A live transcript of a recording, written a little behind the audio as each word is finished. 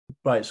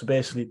Right, so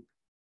basically,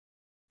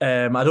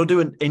 I don't do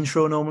an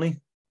intro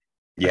normally.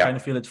 I Yeah. kind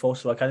of feel it's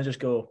forced, so I kind of just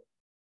go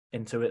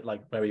into it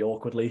like very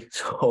awkwardly,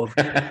 sort of,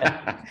 just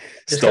kind of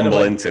Stumble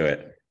like into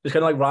it.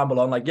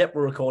 ramble on, like, yep,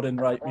 we're recording,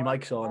 right, my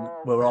mic's on,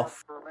 we're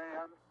off.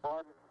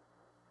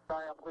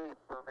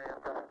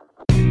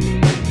 You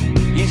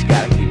just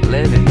gotta keep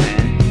living,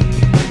 man.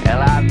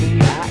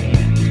 Livin.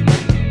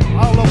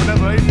 I'll open up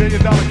an $8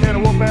 billion can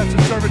of whoop ass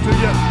and serve it to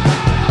you.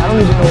 I don't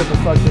even know what the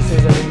fuck this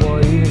is anymore.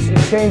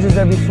 It changes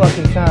every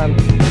fucking time.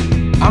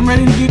 I'm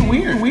ready to get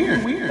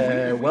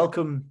weird.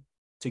 Welcome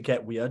to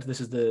Get Weird. This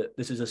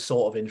is a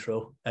sort of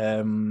intro.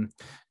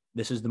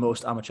 This is the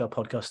most amateur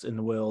podcast in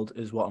the world,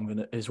 is what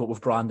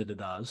we've branded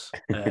it as.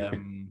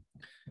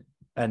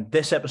 And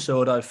this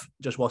episode, I've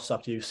just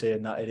WhatsApped you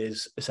saying that it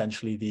is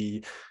essentially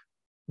the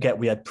Get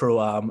Weird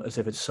Pro-Am, as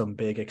if it's some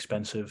big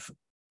expensive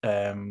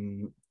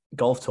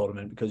golf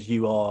tournament, because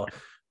you are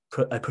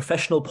a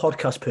professional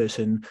podcast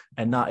person,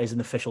 and that is an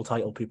official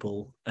title,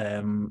 people,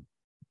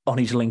 on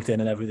his LinkedIn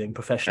and everything.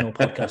 Professional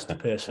podcast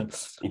person.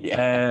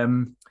 Yeah.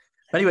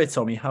 Anyway,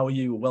 Tommy, how are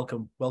you?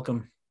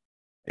 Welcome.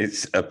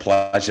 It's a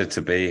pleasure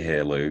to be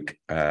here, Luke.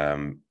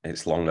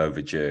 It's long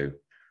overdue.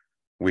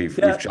 We've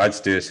tried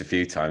to do this a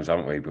few times,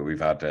 haven't we? But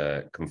we've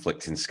had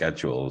conflicting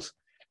schedules.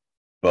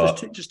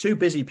 But just two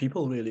busy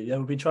people, really. Yeah,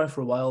 we've been trying for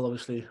a while.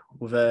 Obviously,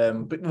 but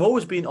we've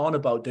always been on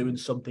about doing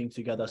something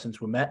together since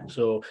we met.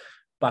 So,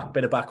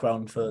 bit of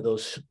background for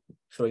those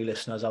three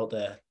listeners out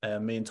there.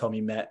 Me and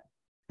Tommy met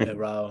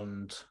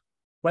around,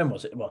 when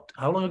was it?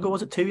 How long ago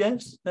was it? 2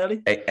 years,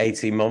 nearly.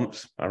 18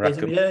 months, I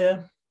reckon.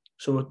 Yeah.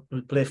 So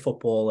we play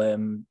football.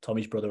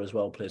 Tommy's brother as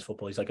well plays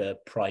football. He's like a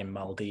prime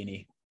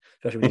Maldini,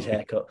 especially with his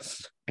haircut.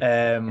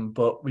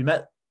 But we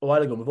met a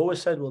while ago. We've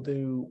always said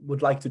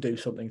would like to do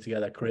something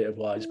together,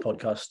 creative-wise,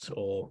 podcast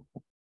or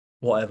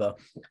whatever.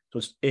 So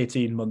it's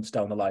 18 months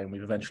down the line.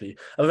 I've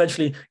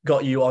eventually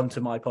got you onto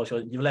my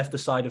podcast. You've left the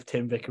side of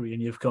Tim Vickery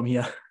and you've come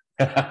here.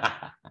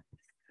 I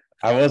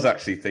was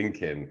actually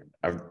thinking,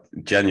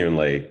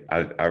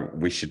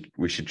 we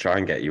should try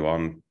and get you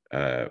on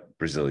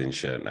Brazilian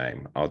shirt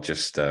name. I'll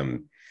just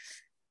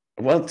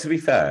well, to be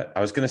fair,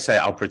 I was going to say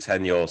I'll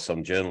pretend you're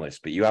some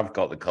journalist, but you have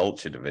got the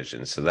culture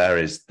division, so there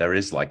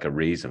is like a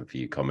reason for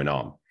you coming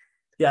on.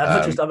 Yeah,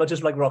 I'm not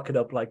just like rocking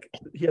up like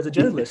here's a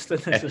journalist.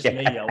 It's just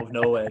me out of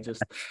nowhere.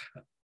 Just.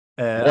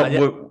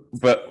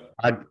 But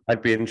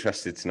I'd be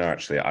interested to know.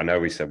 Actually, I know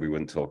we said we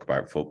wouldn't talk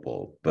about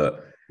football,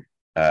 but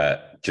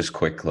just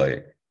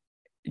quickly,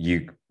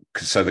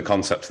 so the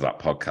concept of that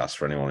podcast,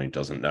 for anyone who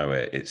doesn't know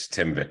it, it's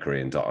Tim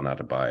Vickery and Dotun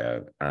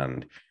Adebayo,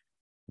 and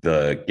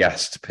the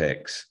guest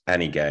picks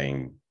any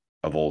game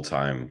of all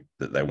time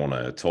that they want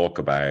to talk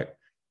about,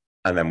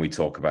 and then we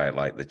talk about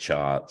like the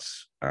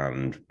charts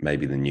and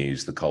maybe the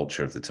news, the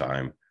culture of the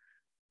time.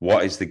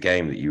 What is the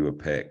game that you would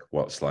pick?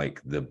 What's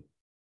like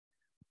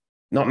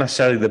not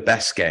necessarily the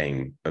best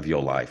game of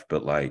your life,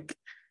 but like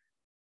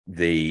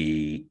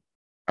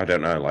I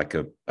don't know, like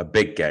a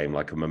big game,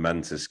 like a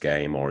momentous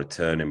game or a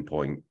turning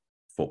point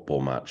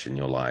football match in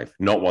your life?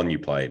 Not one you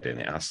played in.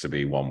 It has to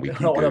be one we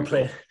can Google.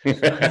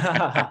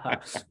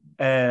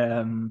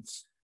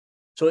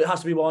 So it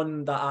has to be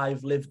one that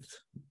I've lived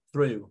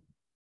through.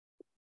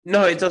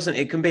 No, it doesn't.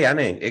 It can be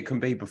any. It can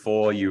be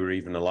before you were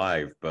even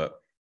alive.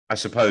 But I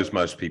suppose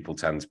most people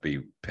tend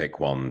to pick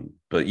one.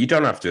 But you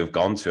don't have to have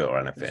gone to it or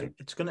anything.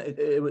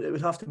 It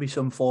would have to be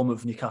some form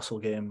of Newcastle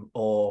game,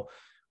 or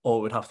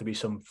it would have to be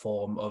some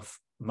form of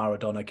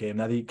Maradona game.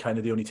 They're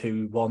the only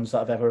two ones that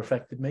have ever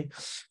affected me.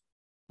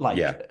 So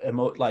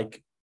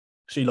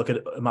you look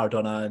at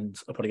Maradona, and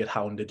I'll probably get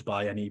hounded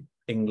by any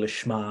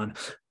Englishman.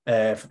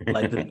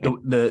 Like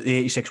the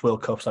 86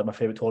 World Cup's like my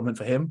favourite tournament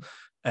for him.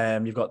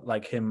 You've got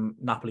like him,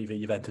 Napoli v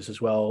Juventus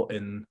as well,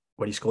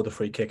 when he scored the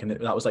free kick, and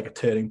that was like a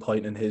turning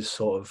point in his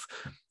sort of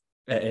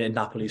in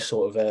Napoli's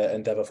sort of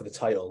endeavour for the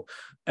title.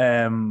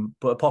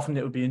 But apart from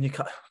it, would be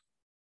Newcastle.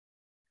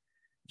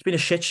 It's been a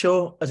shit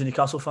show as a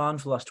Newcastle fan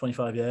for the last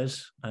 25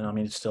 years, and I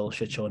mean it's still a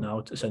shit show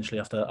now, essentially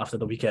after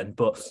the weekend.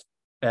 But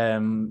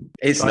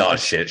it's not a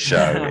shit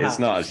show. It's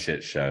not a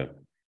shit show.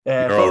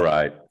 You're all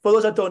right. For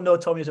those that don't know,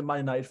 Tommy is a Man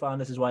United fan.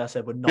 This is why I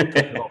said we're not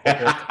talking about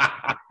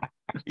football.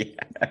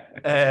 Yeah.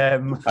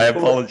 I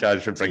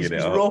apologise for bringing it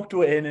up. He's roped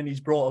it in and he's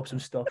brought up some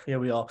stuff. Here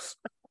we are.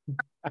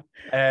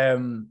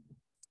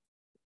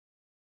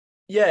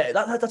 Yeah,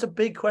 that's a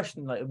big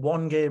question. Like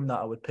one game that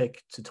I would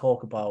pick to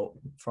talk about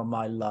from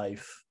my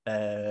life.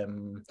 There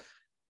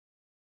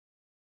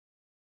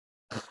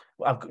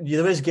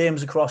is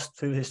games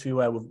through history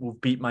where we've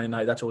beat Man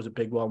United. That's always a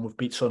big one. We've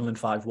beat Sunderland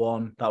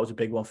 5-1. That was a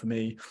big one for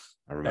me.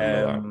 I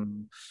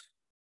remember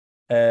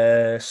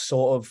that.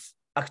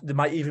 There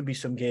might even be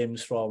some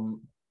games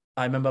from.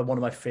 I remember one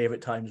of my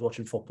favourite times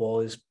watching football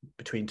is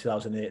between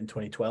 2008 and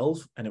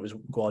 2012, and it was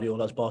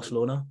Guardiola's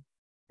Barcelona.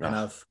 And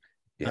I've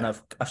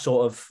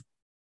sort of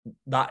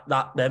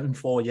them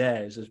 4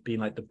 years has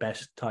been like the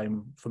best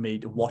time for me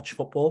to watch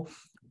football.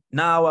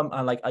 Now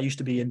I used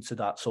to be into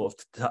that sort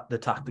of the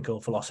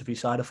tactical philosophy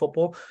side of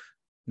football.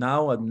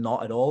 Now I'm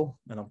not at all,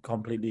 and I'm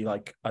completely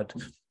like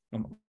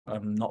I'm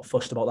I'm not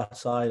fussed about that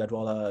side. I'd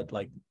rather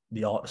like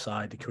the art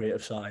side, the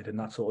creative side, and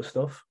that sort of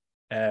stuff.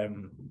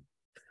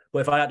 But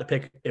if I had to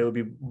pick, it would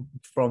be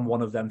from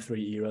one of them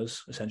three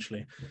eras,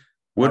 essentially.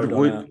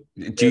 Maradona,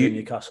 do you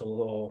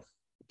Newcastle, or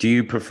do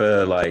you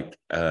prefer like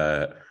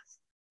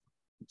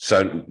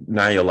so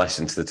now you're less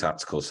into the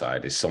tactical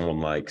side? Is someone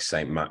like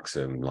Saint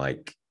Maxim,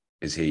 like,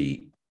 is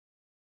he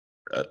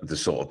the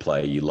sort of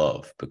player you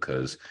love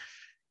because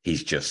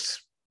he's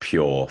just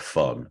pure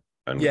fun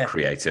and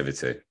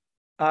creativity?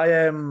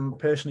 I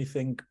personally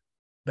think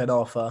Ben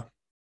Arfa.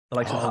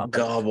 Oh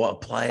God, what a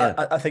player!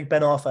 I think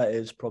Ben Arfa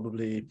is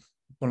probably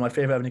one of my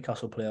favourite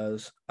Newcastle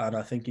players, and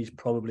I think he's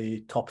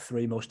probably top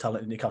three most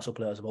talented Newcastle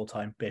players of all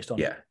time based on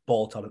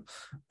ball talent.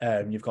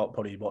 You've got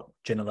probably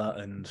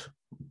Ginola and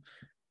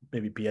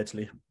maybe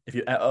Beardsley. If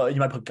you you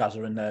might put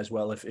Gazza in there as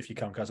well if you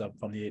count Gazza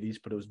from the 80s,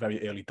 but it was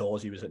very early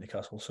doors he was at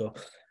Newcastle. So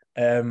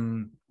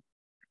them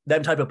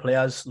type of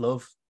players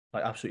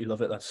absolutely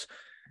love it. That's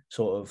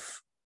sort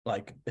of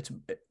like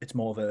it's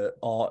more of a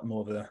art,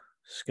 more of a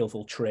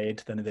skillful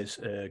trade than it is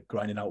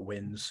grinding out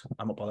wins.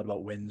 I'm not bothered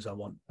about wins. I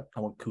want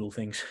cool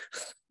things.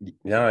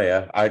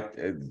 Yeah.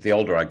 The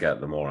older I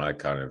get, the more I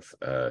kind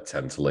of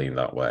tend to lean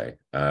that way.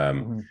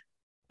 And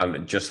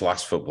just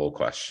last football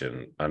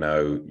question. I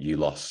know you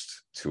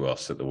lost to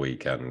us at the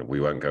weekend.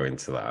 We won't go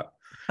into that.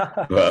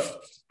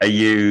 But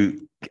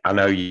I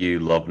know you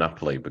love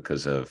Napoli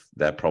because of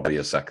they're probably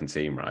your second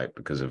team, right?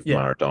 Because of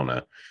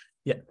Maradona.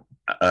 Yeah.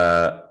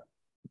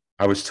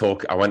 I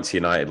went to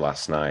United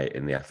last night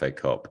in the FA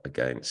Cup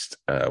against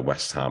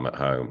West Ham at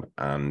home,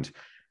 and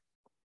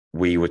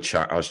I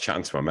was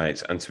chatting to my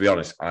mates, and to be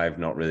honest, I've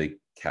not really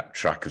kept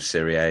track of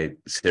Serie A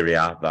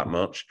that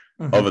much,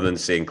 other than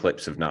seeing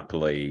clips of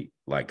Napoli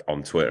like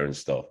on Twitter and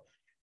stuff.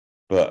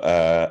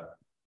 But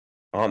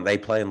aren't they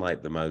playing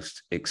like the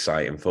most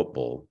exciting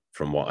football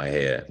from what I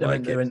hear?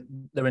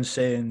 They're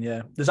insane.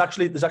 Yeah, there's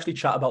actually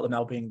chat about them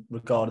now being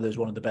regarded as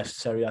one of the best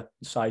Serie A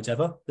sides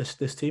ever.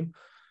 This team.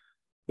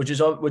 Which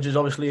is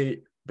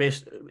obviously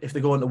based, if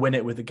they're going to win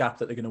it with the gap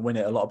that they're going to win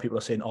it, a lot of people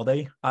are saying, are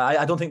they?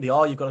 I don't think they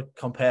are. You've got to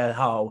compare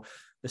how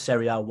the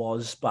Serie A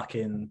was back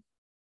in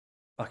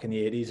the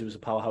 80s. It was a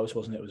powerhouse,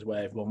 wasn't it? It was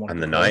where everyone wanted.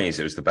 And the 90s,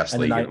 it was the best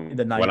league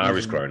when I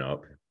was growing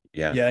up.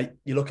 Yeah. Yeah,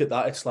 you look at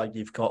that, it's like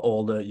you've got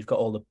all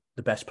the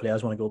best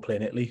players want to go play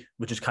in Italy,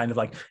 which is kind of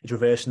like it's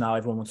reversed now.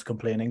 Everyone wants to come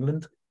play in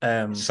England.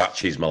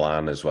 Sacchi's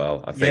Milan as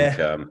well. I think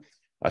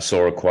I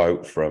saw a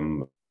quote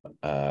from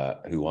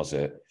who was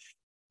it?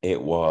 It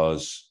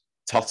was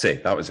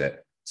Totti. That was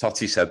it.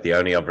 Totti said the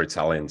only other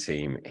Italian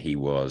team he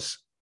was,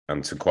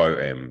 and to quote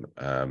him,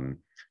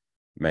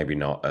 maybe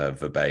not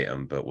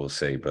verbatim, but we'll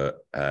see. But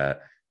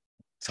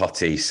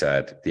Totti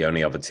said the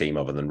only other team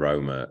other than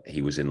Roma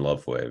he was in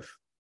love with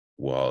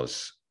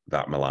was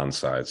that Milan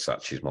side,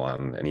 Sacchi's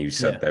Milan. And he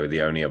said they were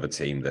the only other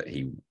team that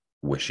he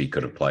wished he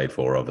could have played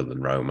for other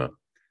than Roma.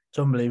 It's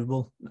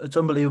unbelievable. It's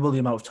unbelievable the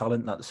amount of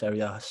talent that the Serie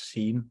A has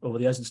seen over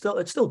the years.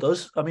 It still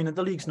does. I mean,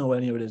 the league's nowhere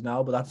near it is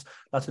now, but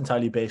that's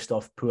entirely based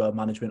off poor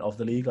management of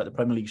the league. Like the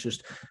Premier League's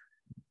just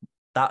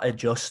that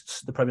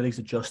adjusts. The Premier League's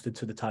adjusted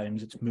to the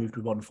times. It's moved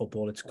with modern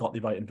football. It's got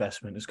the right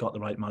investment. It's got the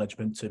right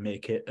management to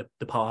make it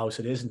the powerhouse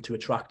it is and to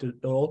attract it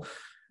all.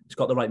 It's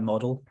got the right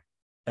model.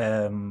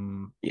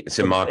 It's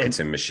a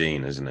marketing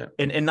machine, isn't it?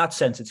 In that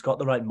sense, it's got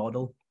the right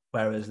model,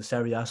 whereas the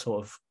Serie A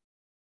sort of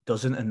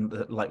doesn't,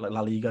 and like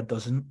La Liga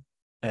doesn't.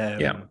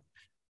 And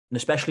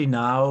especially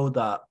now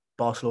that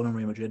Barcelona and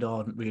Real Madrid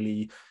aren't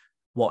really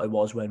what it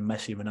was when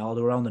Messi and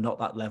Ronaldo were around. They're not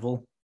that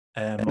level.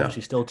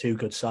 Obviously, still two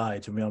good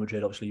sides, and Real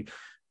Madrid obviously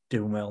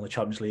doing well in the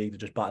Champions League. They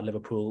just battered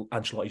Liverpool.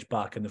 Ancelotti's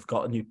back, and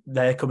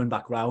they're coming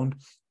back round.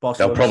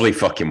 They'll probably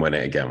fucking win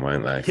it again,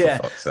 won't they? Yeah,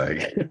 for fuck's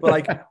sake.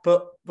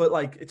 but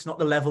it's not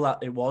the level that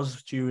it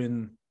was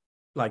during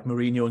like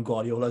Mourinho and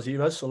Guardiola's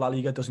eras. So La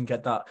Liga doesn't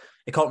get that.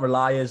 It can't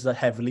rely as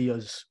heavily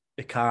as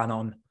it can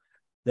on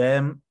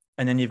them.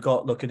 And then you've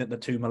got looking at the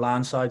two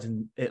Milan sides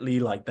in Italy,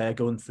 like they're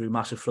going through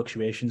massive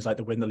fluctuations, like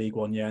they win the league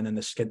one year and then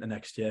they're skint the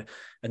next year.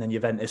 And then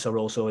Juventus are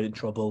also in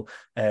trouble,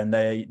 and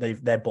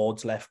their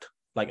boards left,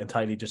 like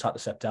entirely just had to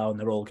step down.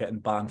 They're all getting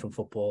banned from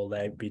football.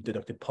 They'd be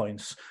deducted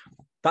points.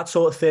 That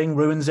sort of thing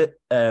ruins it.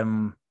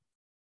 And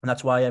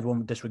that's why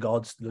everyone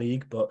disregards the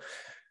league. But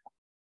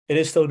it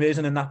is still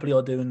amazing, and Napoli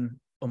are doing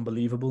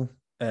unbelievable.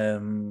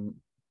 And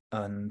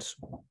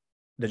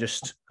they're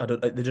just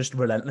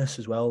relentless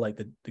as well. Like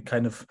they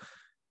kind of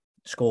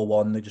score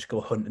one, they just go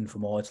hunting for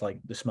more. It's like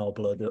they smell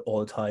blood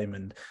all the time,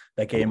 and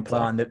their game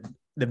plan.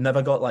 They've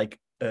never got like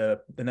they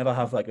never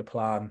have like a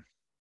plan.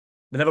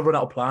 They never run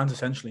out of plans.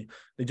 Essentially,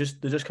 they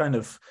just kind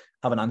of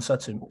have an answer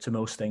to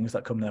most things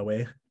that come their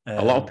way.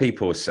 A lot of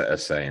people are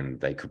saying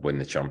they could win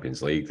the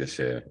Champions League this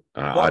year.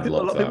 I'd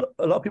love that.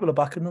 A lot of people are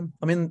backing them.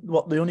 I mean,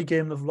 the only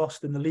game they've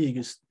lost in the league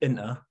is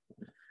Inter,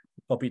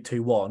 got beat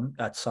 2-1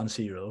 at San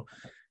Siro,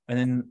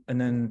 and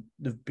then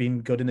they've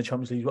been good in the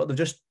Champions League. Well, they've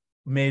just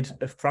made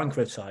a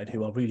Frankfurt side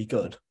who are really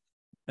good,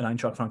 an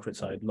Eintracht Frankfurt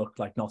side look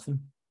like nothing.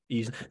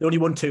 They only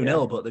won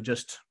 2-0, but they're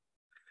just.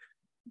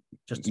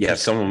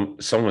 Someone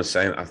was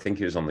saying, I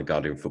think it was on the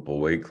Guardian Football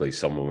Weekly,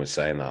 someone was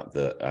saying that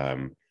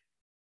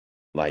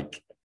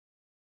like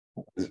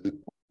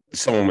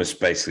someone was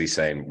basically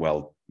saying,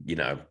 well,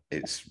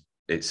 it's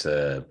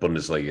a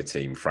Bundesliga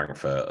team.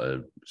 Frankfurt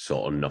are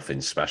sort of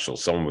nothing special.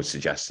 Someone was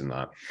suggesting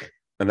that,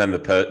 and then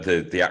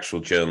the actual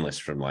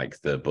journalist from like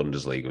the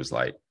Bundesliga was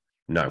like,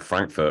 no,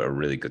 Frankfurt are a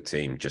really good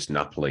team. Just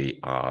Napoli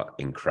are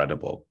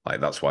incredible.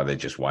 Like that's why they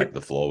just wiped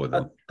the floor with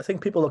them. I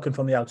think people looking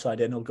from the outside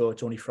in will go,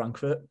 it's only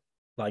Frankfurt.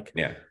 Like,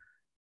 yeah.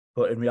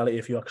 But in reality,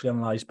 if you actually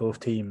analyse both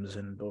teams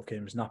and both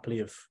games, Napoli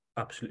have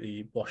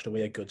absolutely washed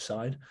away a good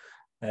side.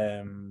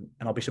 And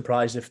I'll be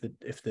surprised if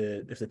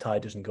the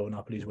tide doesn't go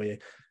Napoli's way.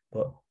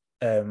 But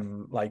I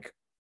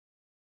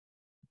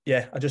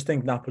just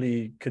think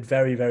Napoli could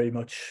very, very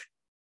much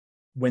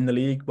win the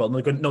league. Well,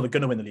 they're going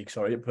to win the league.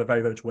 Sorry, but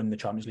very, very much win the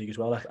Champions League as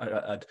well.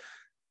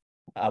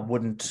 I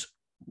wouldn't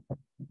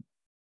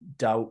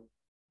doubt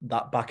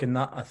that backing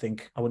that. I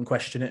think I wouldn't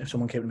question it if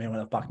someone came to me and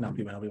went, "I've backed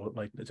Napoli," when I'll be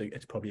like,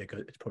 "It's probably a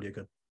good."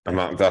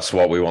 And that's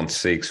what we want to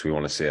see, because we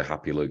want to see a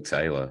happy Luke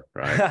Taylor,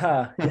 right?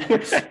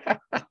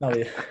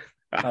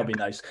 That'll be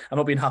nice. I've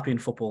not been happy in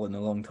football in a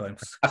long time,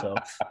 so.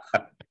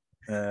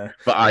 But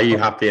are you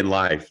happy in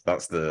life?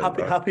 That's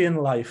happy in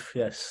life.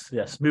 Yes.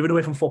 Moving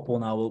away from football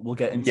now, we'll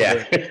get into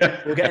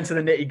we'll get into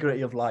the nitty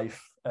gritty of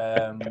life.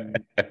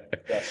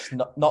 Yes,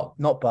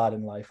 not bad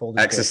in life. All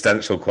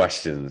existential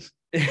questions.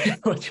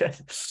 We're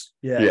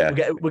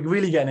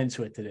really getting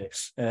into it today.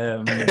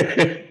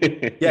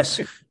 Yes,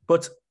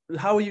 but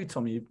how are you,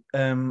 Tommy?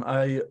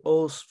 I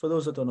also, for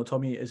those that don't know,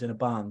 Tommy is in a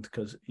band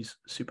because he's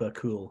super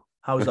cool.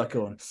 How's that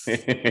going?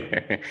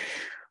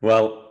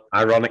 Well,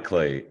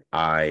 ironically,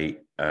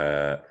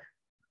 so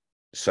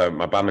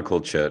my band are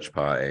called Church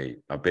Party.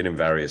 I've been in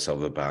various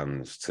other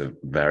bands to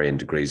varying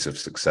degrees of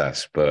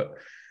success, but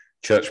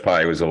Church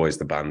Party was always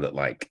the band that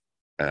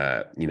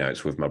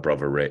it's with my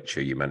brother Rich,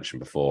 who you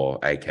mentioned before,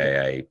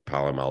 aka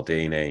Paolo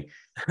Maldini.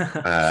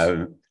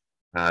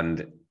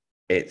 And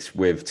it's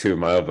with two of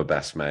my other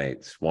best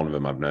mates. One of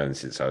them I've known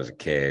since I was a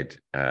kid.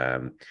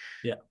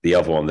 The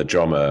other one, the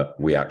drummer,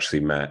 we actually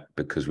met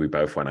because we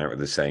both went out with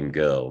the same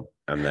girl.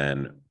 And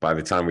then by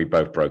the time we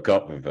both broke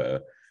up with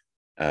her,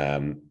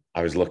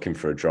 I was looking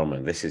for a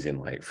drummer. This is in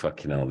like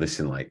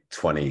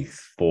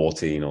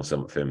 2014 or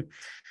something.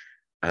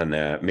 And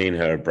me and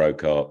her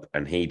broke up,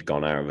 and he'd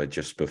gone out of it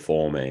just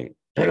before me.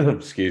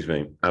 Excuse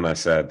me. And I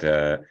said,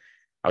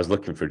 I was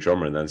looking for a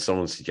drummer, and then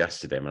someone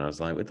suggested him, and I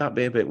was like, would that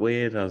be a bit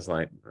weird? I was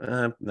like,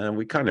 no,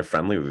 we're kind of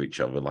friendly with each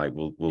other. Like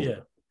we'll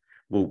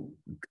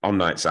on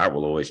nights out,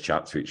 we'll always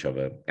chat to each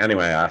other.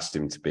 Anyway, I asked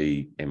him to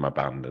be in my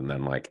band, and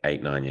then like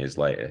 8-9 years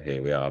later,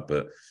 here we are.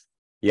 But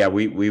yeah,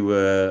 we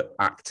were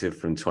active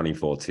from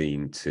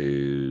 2014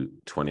 to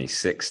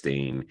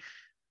 2016,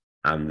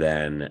 and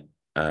then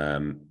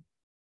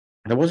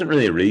there wasn't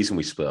really a reason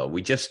we split up.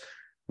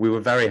 We were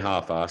very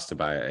half-assed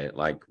about it.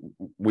 Like,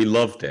 we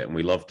loved it, and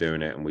we loved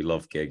doing it, and we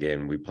loved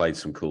gigging. We played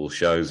some cool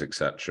shows,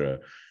 etc.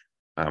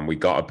 And we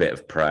got a bit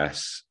of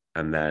press.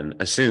 And then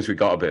as soon as we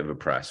got a bit of a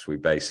press, we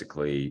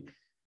basically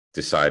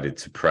decided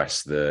to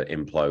press the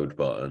implode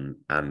button.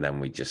 And then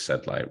we just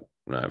said, like,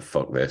 no,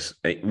 fuck this.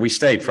 We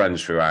stayed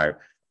friends throughout.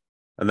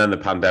 And then the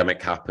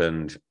pandemic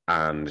happened.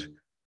 And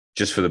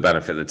just for the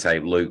benefit of the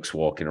tape, Luke's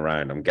walking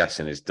around. I'm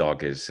guessing his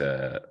dog is...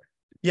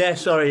 Yeah,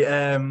 sorry.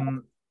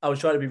 I was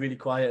trying to be really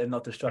quiet and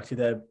not distract you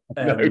there.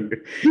 No,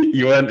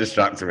 you weren't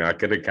distracting me. I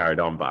could have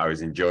carried on, but I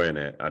was enjoying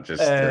it. I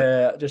just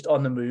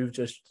on the move,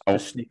 I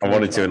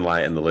wanted to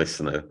enlighten the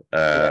listener.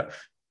 But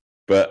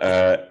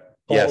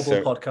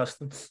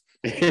podcasting.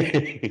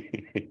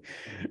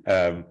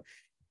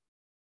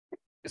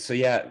 So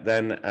yeah,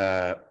 then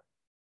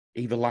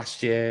either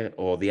last year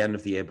or the end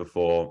of the year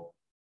before,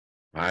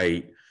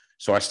 I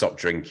stopped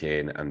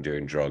drinking and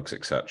doing drugs,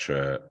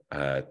 etc.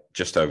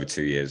 Just over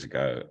 2 years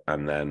ago,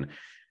 and then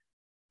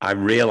I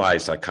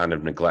realized I kind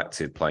of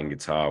neglected playing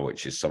guitar,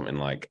 which is something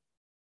like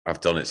I've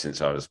done it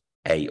since I was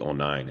 8 or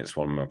 9. It's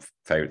one of my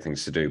favorite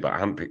things to do, but I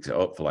hadn't picked it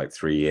up for like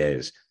 3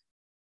 years.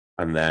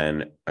 And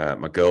then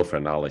my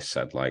girlfriend Alice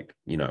said, like,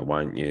 why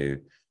aren't you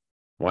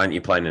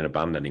playing in a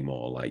band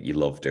anymore? Like, you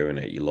love doing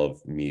it. You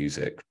love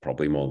music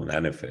probably more than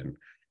anything.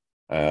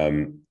 I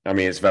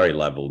mean, it's very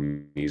level,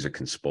 music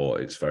and sport.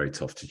 It's very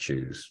tough to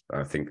choose.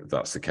 I think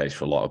that's the case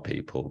for a lot of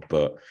people.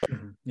 But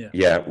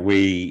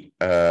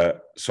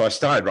so I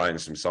started writing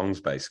some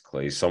songs,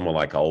 basically. Some were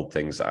like old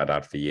things that I'd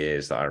had for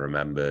years that I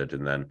remembered.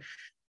 And then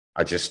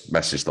I just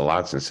messaged the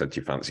lads and said, do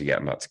you fancy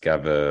getting that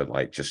together?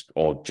 Like just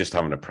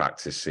having a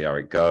practice, see how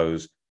it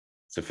goes.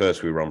 So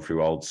first we run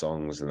through old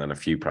songs, and then a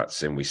few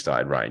practicing, we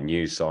started writing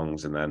new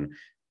songs. And then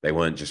they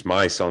weren't just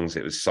my songs.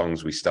 It was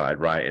songs we started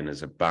writing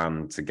as a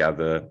band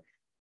together.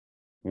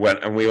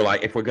 And we were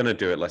like, if we're going to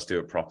do it, let's do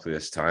it properly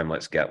this time.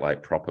 Let's get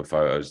like proper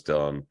photos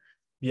done.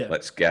 Yeah.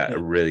 Let's get a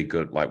really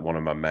good, like one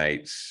of my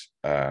mates,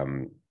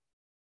 Al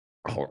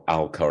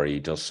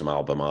Curry, does some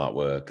album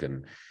artwork,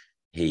 and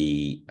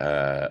he,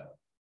 I'm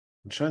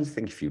trying to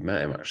think if you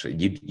met him actually.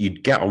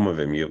 You'd get on with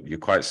him. You're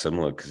quite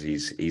similar because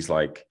he's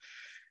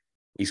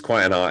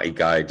quite an arty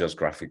guy, does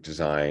graphic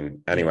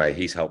design. Anyway,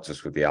 he's helped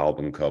us with the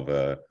album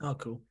cover. Oh,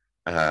 cool.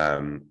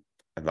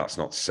 and that's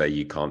not to say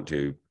you can't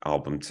do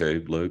album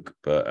 2, Luke,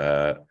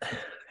 but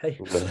hey,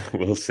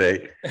 we'll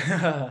see.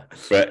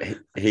 But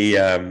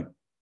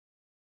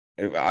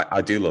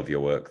I do love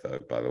your work, though.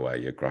 By the way,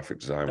 your graphic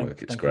design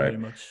work, it's great. Thank you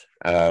very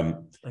much.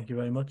 Thank you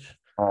very much.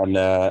 And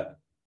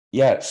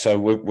yeah, so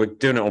we're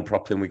doing it all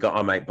properly. And we got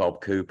our mate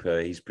Bob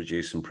Cooper. He's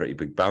produced some pretty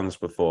big bands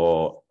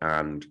before,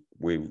 and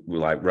we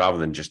like, rather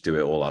than just do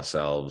it all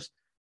ourselves,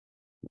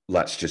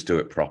 let's just do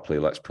it properly.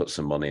 Let's put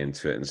some money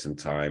into it and some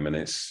time. And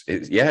it's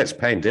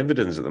paying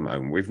dividends at the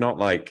moment. We've not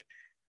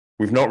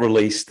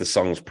released the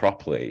songs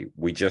properly.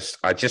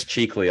 I just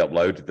cheekily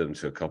uploaded them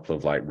to a couple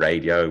of like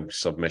radio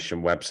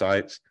submission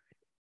websites.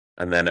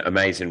 And then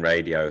Amazing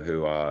Radio,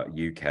 who are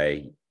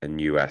UK and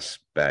US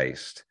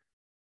based,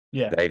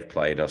 they've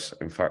played us.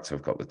 In fact,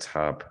 I've got the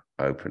tab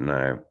open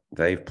now.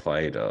 They've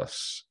played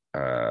us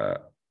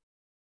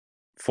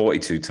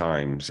 42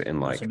 times in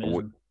like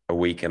a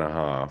week and a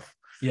half.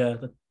 Yeah,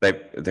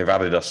 they've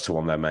added us to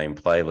one of their main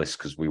playlists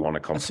because we won a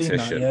competition.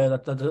 I've seen that. Yeah,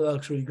 that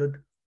looks really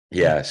good.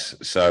 Yes,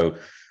 so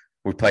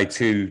we played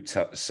 2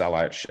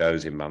 sellout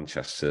shows in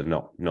Manchester,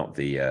 not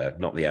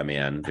the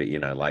MEN, but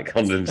like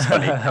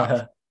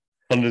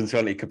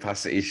 120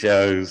 capacity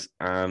shows.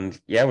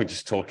 And yeah, we're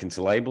just talking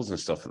to labels and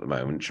stuff at the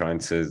moment, trying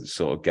to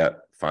sort of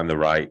find the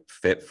right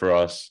fit for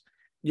us.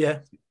 Yeah.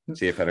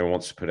 See if anyone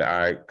wants to put it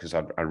out, because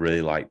I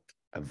really like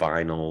a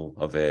vinyl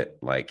of it.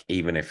 Like,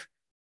 even if,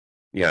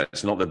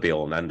 it's not the be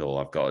all and end all.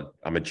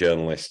 I'm a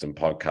journalist and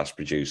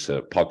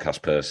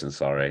podcast person,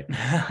 sorry.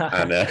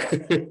 And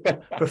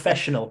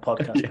professional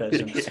podcast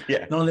person.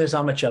 Yeah. None of this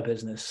amateur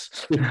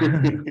business.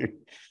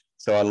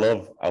 So I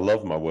love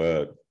my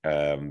work.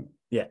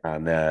 Yeah.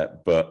 And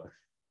but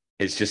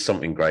it's just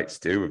something great to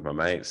do with my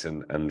mates,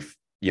 and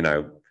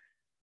the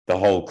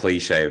whole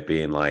cliche of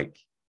being like,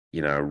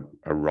 a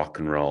rock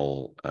and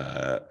roll,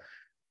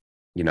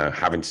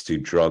 having to do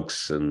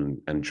drugs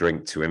and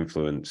drink to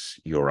influence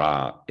your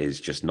art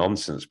is just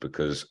nonsense,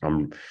 because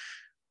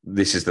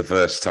this is the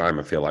first time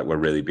I feel like we're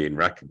really being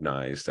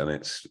recognized, and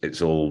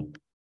it's all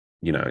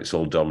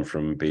done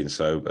from being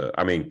sober.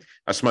 I mean,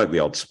 I smoked the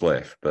odd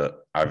spliff,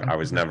 but I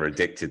was never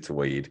addicted to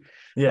weed.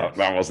 Yeah,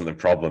 that wasn't the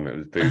problem. It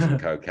was booze and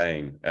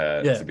cocaine,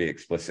 to be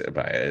explicit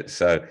about it.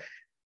 So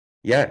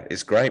yeah,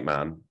 it's great,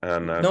 man.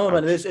 And no,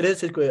 man, it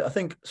is great. I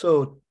think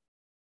so.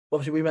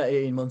 Obviously, we met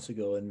 18 months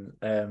ago, and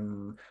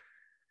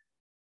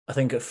I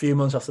think a few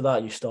months after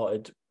that, you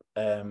started,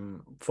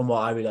 from what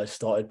I realized,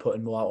 started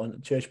putting more out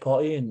on Church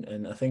Party,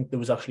 and I think there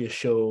was actually a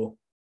show.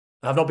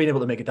 I've not been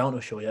able to make it down to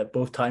a show yet.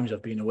 Both times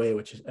I've been away,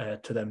 which is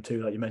to them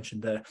too, like you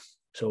mentioned there.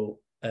 So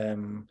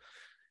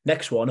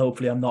next one,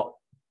 hopefully I'm not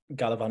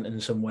gallivanting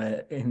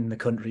somewhere in the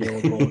country or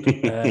abroad.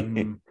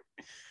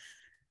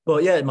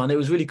 But yeah, man, it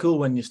was really cool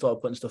when you started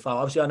putting stuff out.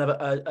 Obviously,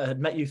 I had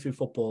met you through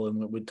football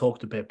and we'd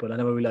talked a bit, but I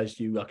never realised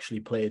you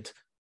actually played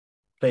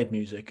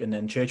music. And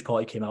then Church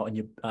Party came out,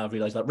 and I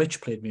realised that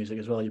Rich played music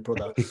as well, your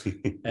brother.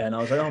 And I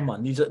was like, oh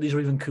man, these are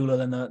even cooler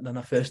than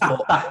I first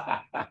thought.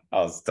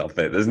 Oh, stop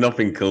it! There's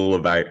nothing cool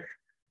about.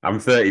 I'm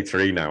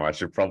 33 now. I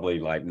should probably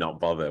not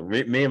bother.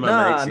 Me and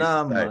my mates.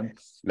 Man.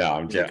 No,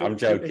 I'm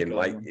joking.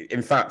 Like,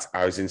 in fact,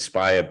 I was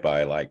inspired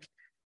by like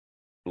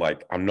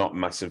I'm not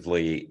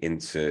massively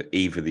into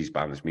either of these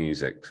bands'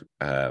 music.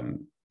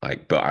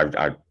 But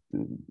I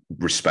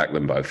respect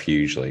them both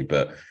hugely.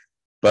 But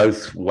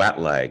both Wet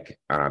Leg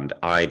and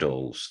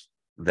Idols,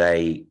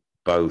 they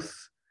both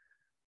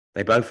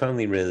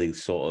only really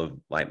sort of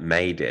like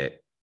made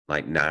it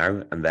like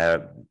now, and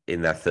they're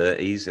in their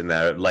 30s, in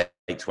their late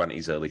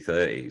 20s, early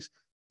 30s.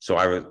 So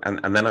I was,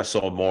 and then I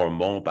saw more and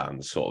more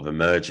bands sort of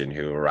emerging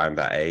who were around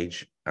that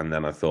age, and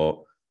then I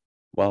thought,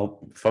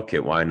 well, fuck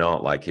it, why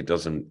not? Like, age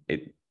doesn't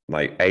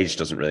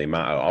really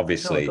matter.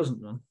 Obviously, no, it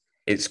doesn't, man.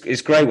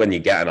 It's great when you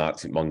get an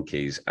Arctic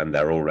Monkeys and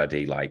they're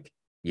already like,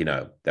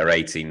 they're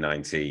 18,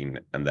 19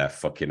 and they're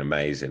fucking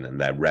amazing and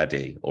they're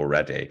ready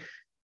already.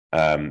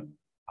 I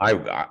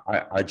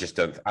just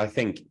don't. I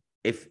think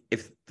if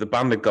the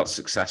band had got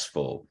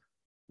successful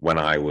when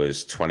I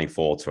was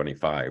 24,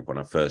 25, when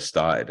I first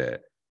started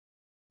it,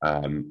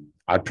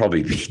 I'd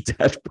probably be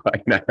dead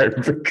by now,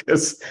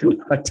 because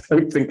I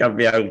don't think I'd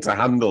be able to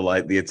handle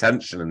like the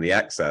attention and the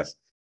excess.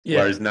 Yeah.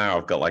 Whereas now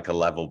I've got like a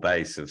level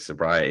base of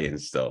sobriety and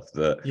stuff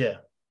that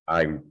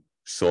I'm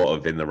sort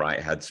of in the right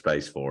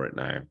headspace for it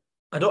now.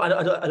 I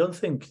don't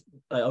think,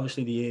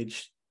 obviously the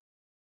age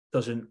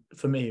doesn't,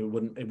 for me, it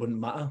wouldn't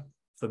matter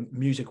for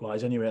music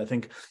wise anyway. I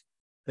think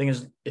the thing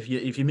is, if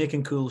you're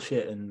making cool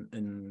shit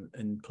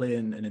and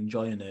playing and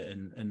enjoying it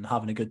and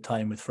having a good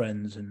time with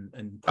friends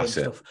and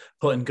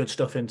putting good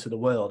stuff into the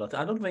world,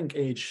 I don't think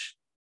age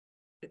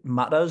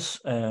matters.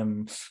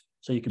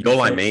 So you're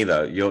like me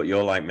though.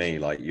 You're like me.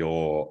 Like,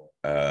 you're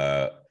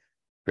a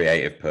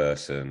creative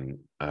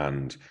person,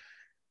 and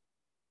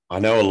I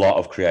know a lot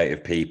of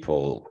creative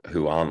people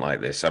who aren't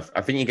like this.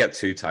 I think you get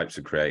 2 types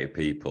of creative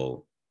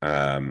people.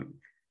 And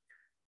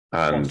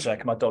 1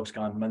 sec, my dog's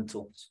going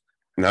mental.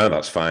 No,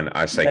 that's fine.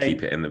 I say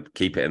keep it in the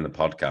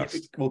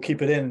podcast. We'll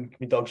keep it in.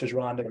 My dog's just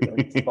random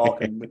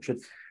barking. Richard,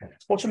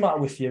 what's the matter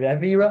with you,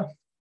 Vera?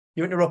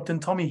 You're interrupting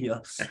Tommy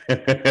here.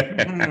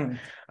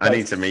 I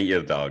need to meet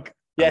your dog.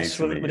 Yes,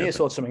 we need to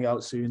sort something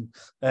out soon.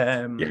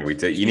 Yeah, we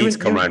do. You need to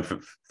come around for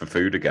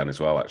food again as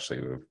well, actually.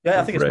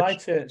 I think it's my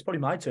turn. It's probably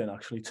my turn,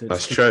 actually.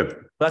 That's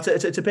true. But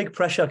it's a big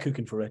pressure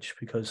cooking for Rich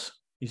because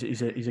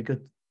he's a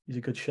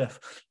good chef.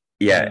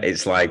 Yeah,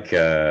 it's like,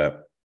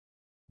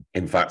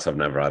 in fact, I've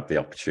never had the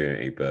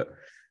opportunity, but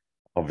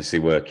obviously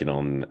working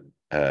on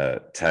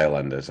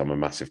Tailenders, I'm a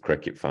massive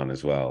cricket fan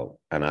as well.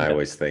 And I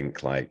always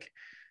think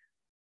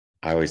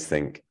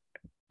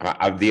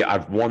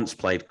I've once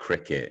played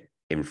cricket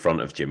in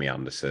front of Jimmy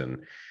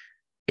Anderson,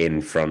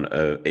 in front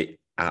of it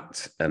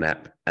at an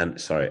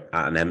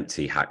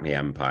empty Hackney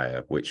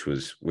Empire, which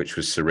was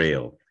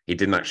surreal. He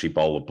didn't actually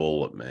bowl a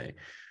ball at me,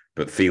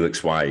 but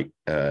Felix White,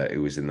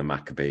 who was in the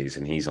Maccabees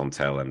and he's on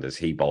Tailenders,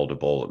 he bowled a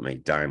ball at me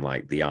down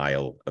like the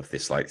aisle of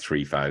this like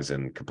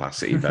 3,000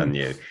 capacity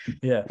venue,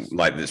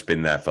 like that's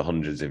been there for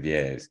hundreds of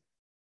years.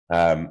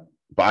 But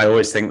I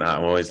always think that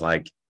I'm always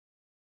like,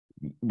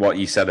 what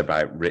you said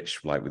about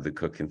Rich, like with the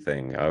cooking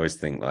thing, I always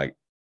think like,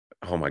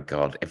 oh my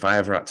God, if I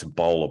ever had to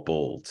bowl a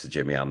ball to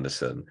Jimmy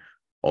Anderson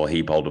or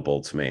he bowled a ball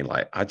to me,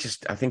 like, I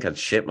think I'd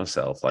shit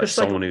myself. Like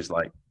someone who's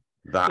like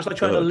that. Just like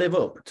trying to live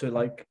up to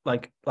like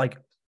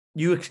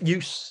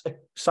you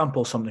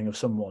sample something of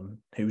someone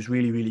who's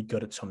really, really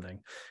good at something.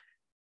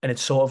 And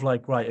it's sort of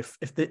like, right, if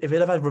it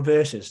ever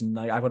reverses and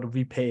like, I've got to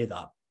repay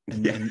that.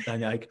 And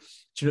like,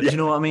 do you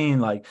know what I mean?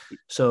 Like,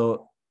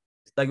 so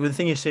like the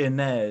thing you're saying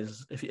there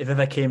is if it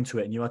ever came to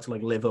it and you had to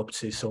like live up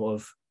to sort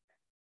of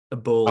a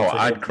bowl. Oh,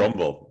 I'd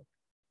crumble.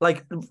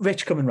 Like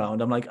Rich coming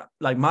round, I'm like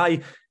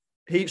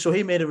he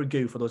made a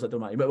ragu for those that don't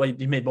know. Well,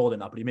 he made more than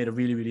that, but he made a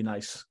really, really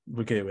nice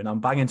ragu, and I'm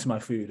banging to my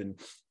food,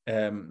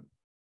 and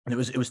it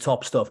was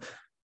top stuff.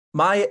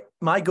 My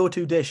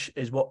go-to dish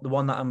is the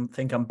one that I'm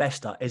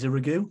best at is a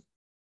ragu.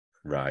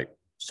 Right.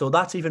 So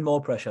that's even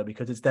more pressure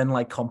because it's then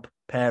like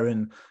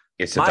comparing.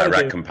 It's a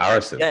direct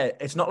comparison. Yeah,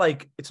 it's not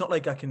like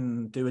I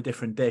can do a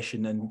different dish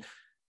and then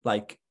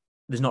like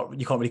you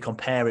can't really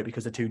compare it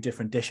because they're two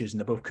different dishes and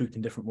they're both cooked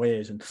in different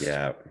ways. And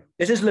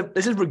this is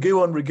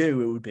ragu on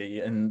ragu. It would be,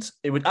 and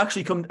it would have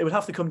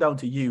to come down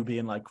to you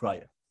being like,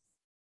 right,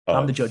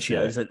 I'm the judge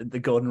here. Is the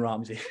Gordon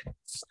Ramsay?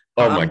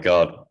 Oh my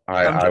God,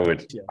 I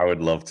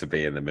would love to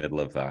be in the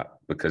middle of that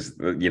because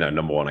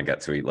number one, I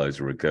get to eat loads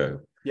of ragu.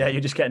 Yeah,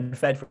 you're just getting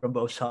fed from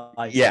both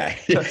sides. Yeah.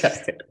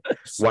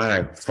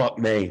 Wow, fuck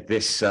me.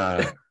 This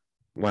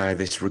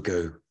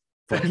ragu,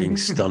 fucking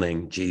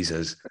stunning.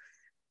 Jesus.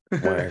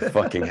 Wow,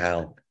 fucking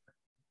hell.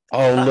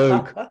 Oh,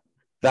 Luke,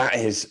 that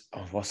is,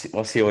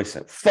 what's he always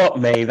say? Fuck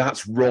me,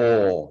 that's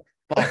raw.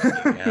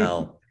 Fucking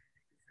hell.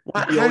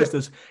 He always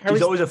does.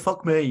 He's always a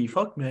fuck me.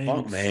 Fuck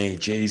me,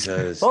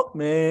 Jesus. Fuck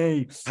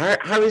me.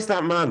 How is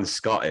that man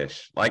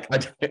Scottish? Like,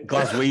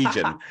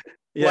 Glaswegian.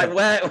 Yeah.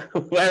 Like,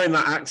 where in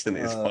that accent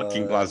is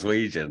fucking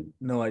Glaswegian?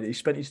 No idea. He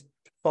spent his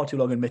far too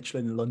long in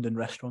Michelin in London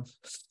restaurants.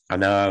 I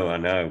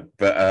know.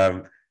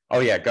 But,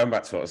 going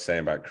back to what I was saying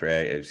about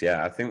creatives.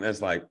 Yeah, I think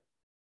there's like,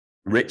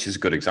 Rich is a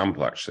good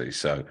example, actually.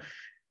 So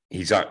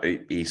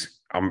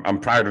I'm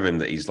proud of him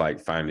that he's like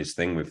found his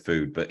thing with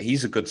food, but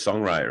he's a good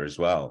songwriter as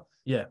well.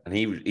 Yeah. And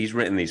he's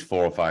written these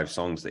 4 or 5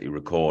 songs that he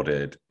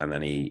recorded and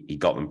then he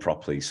got them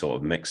properly sort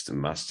of mixed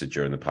and mastered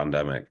during the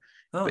pandemic.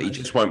 But he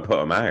just won't put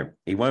them out.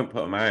 He won't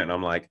put them out. And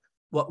I'm like,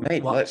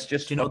 mate, let's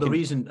just. Do you know the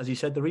reason? Has he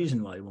said the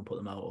reason why he won't put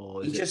them out,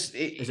 or is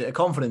it a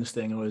confidence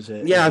thing, or is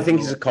it? Yeah, I think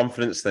it's a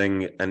confidence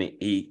thing, and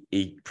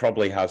he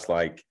probably has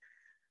like,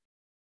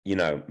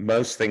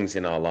 most things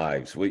in our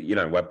lives.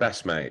 We're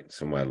best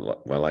mates and we're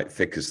like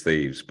thick as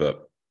thieves.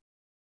 But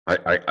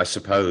I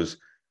suppose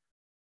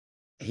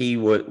he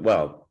would.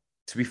 Well,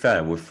 to be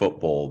fair, with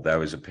football, there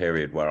was a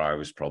period where I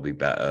was probably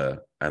better,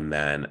 and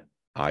then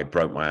I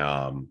broke my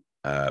arm.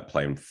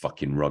 Playing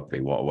fucking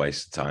rugby, what a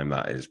waste of time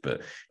that is,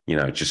 but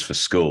just for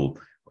school.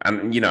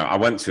 And I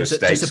went to a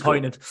state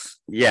disappointed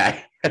school. Yeah.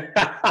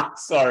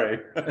 Sorry.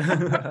 I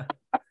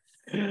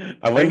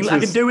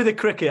can do with the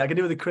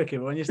cricket,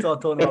 but when you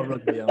start talking about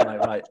rugby, I'm like,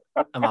 right,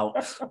 I'm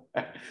out.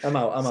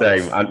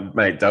 Same.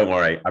 Mate, don't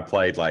worry, I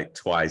played like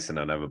twice and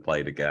I never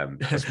played again,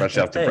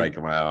 especially after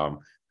breaking my arm.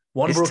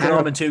 One broken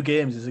arm in 2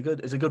 games is a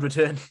good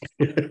return.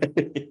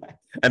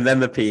 And then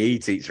the PE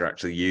teacher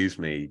actually used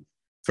me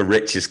for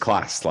Rich's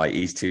class, like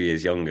he's 2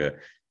 years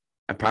younger.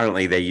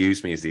 Apparently, they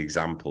used me as the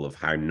example of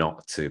how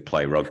not to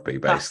play rugby,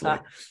 basically.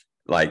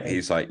 Like,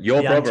 he's like,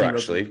 your brother,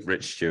 actually,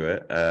 Rich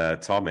Stewart,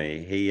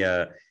 Tommy, he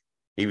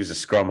was a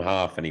scrum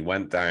half and he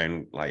went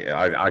down, like,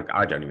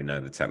 I don't even know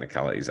the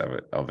technicalities of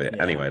it.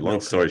 Yeah, anyway, long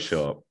story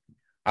short,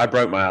 I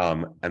broke my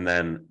arm and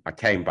then I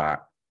came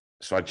back.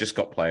 So I just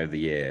got player of the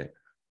year,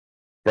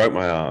 broke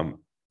my arm,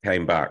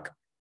 came back,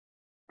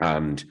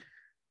 and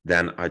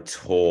then I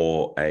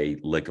tore a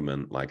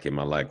ligament like in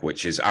my leg,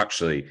 which is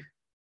actually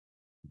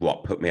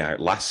what put me out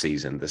last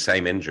season. The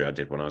same injury I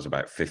did when I was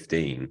about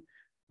 15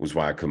 was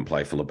why I couldn't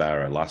play for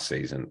Libero last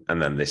season.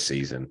 And then this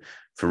season,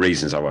 for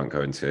reasons I won't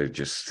go into,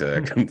 just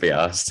couldn't be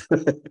asked.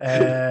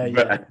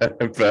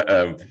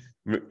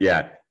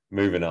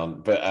 Moving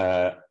on.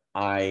 But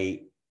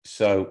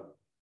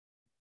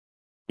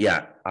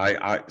Yeah,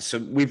 so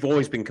we've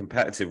always been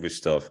competitive with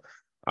stuff.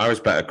 I was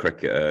better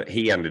cricketer.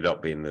 He ended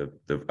up being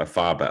a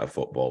far better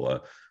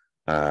footballer.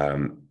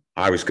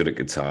 I was good at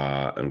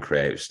guitar and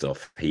creative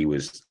stuff. He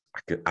was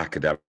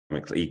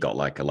academically, he got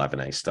like 11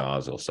 A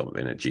stars or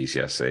something at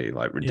GCSE,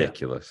 like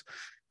ridiculous.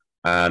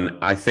 Yeah. And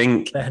I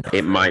think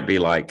it might be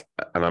like,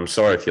 and I'm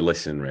sorry if you're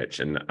listening, Rich,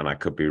 and I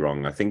could be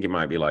wrong. I think it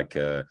might be like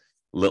a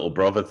little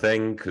brother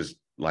thing, because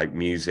like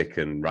music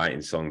and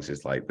writing songs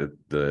is like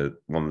the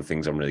one of the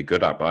things I'm really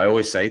good at. But I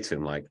always say to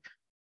him, like,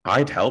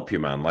 I'd help you,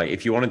 man. Like,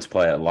 if you wanted to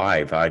play it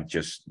live, I'd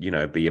just,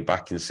 be a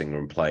backing singer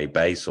and play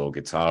bass or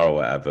guitar or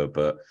whatever.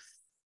 But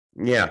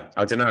yeah,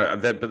 I don't know.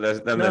 But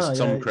there's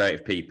some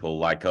creative people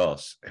like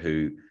us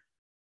who,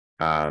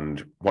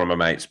 and one of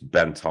my mates,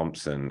 Ben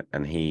Thompson,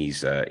 and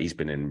he's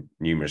been in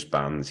numerous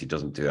bands. He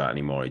doesn't do that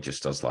anymore. He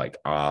just does like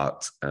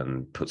art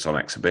and puts on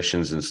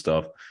exhibitions and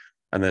stuff.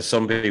 And there's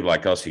some people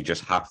like us who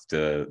just have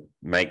to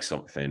make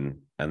something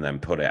and then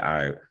put it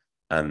out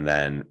and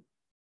then,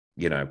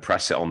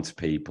 press it onto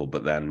people,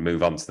 but then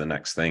move on to the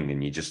next thing.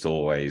 And you just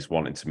always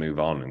wanting to move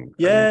on.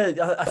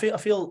 I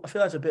feel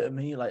that's a bit of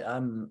me. Like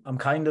I'm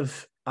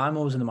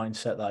always in the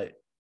mindset that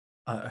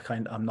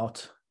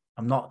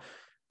I'm not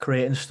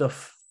creating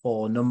stuff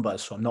for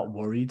numbers, so I'm not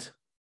worried.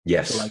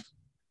 Yes.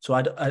 So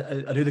I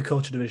do the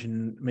culture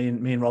division. Me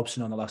and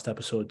Robson on the last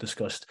episode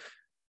discussed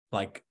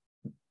like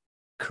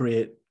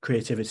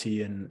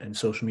creativity and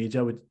social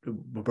media. We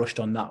brushed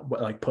on that,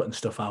 like putting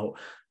stuff out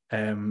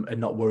and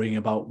not worrying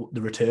about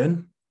the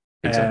return.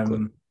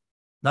 Exactly.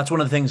 That's one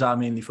of the things I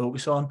mainly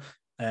focus on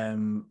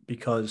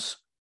because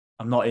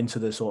I'm not into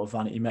the sort of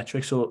vanity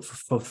metrics. So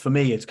for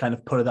me, it's kind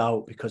of put it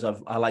out because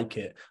I like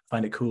it,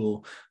 find it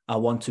cool. I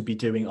want to be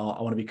doing art.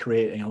 I want to be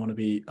creating. I want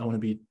to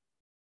be.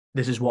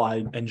 This is what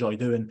I enjoy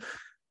doing.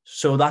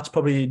 So that's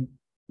probably.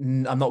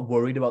 I'm not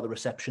worried about the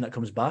reception that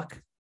comes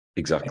back.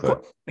 Exactly.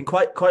 And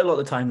quite a lot of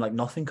the time, like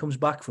nothing comes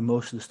back for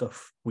most of the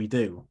stuff we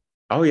do.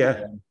 Oh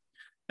yeah.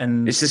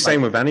 And it's the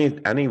same with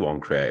anyone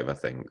creative, I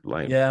think.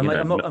 Like, yeah,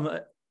 I'm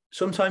not.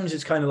 Sometimes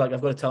it's kind of like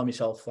I've got to tell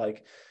myself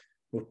like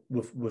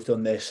we've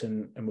done this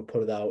and we'll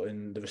put it out,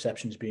 and the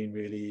reception's been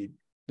really.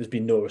 There's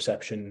been no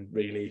reception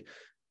really.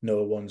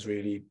 No one's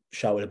really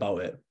shouted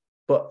about it.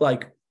 But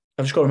like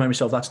I've just got to remind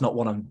myself that's not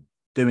what I'm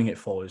doing it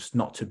for. It's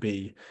not to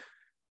be.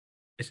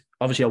 It's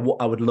obviously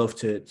I would love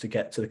to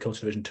get to the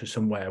culture division to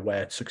somewhere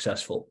where it's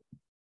successful,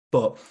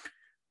 but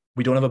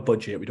we don't have a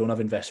budget, we don't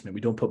have investment,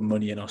 we don't put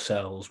money in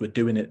ourselves. We're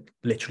doing it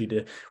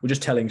literally we're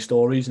just telling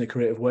stories in a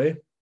creative way.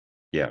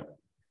 Yeah,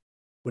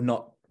 we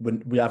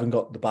haven't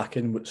got the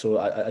backing, so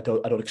I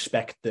don't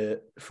expect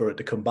for it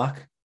to come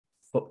back.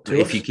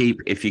 If you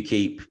keep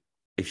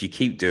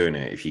doing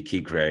it, if you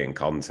keep creating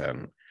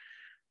content,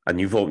 and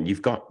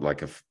you've got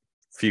like a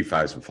few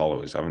thousand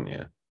followers, haven't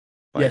you?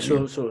 Like,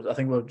 yeah, so I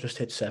think we've just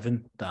hit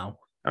 7 now.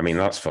 I mean,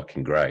 that's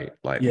fucking great.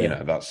 Like,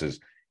 that's as.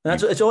 And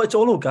it's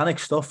all organic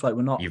stuff. Like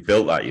we're not. You've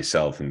built that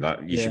yourself, and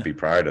that you should be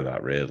proud of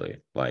that, really.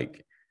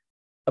 Like,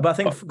 but I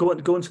think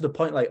going to the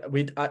point, like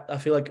I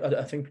feel like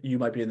I think you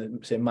might be in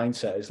the same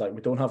mindset. Is like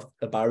we don't have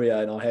a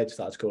barrier in our heads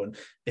that's going.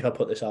 If I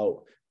put this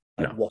out,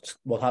 like,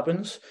 what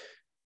happens?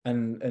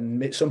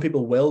 And some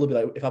people will. They'll be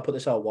like, if I put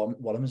this out,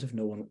 what happens if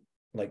no one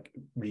like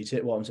reads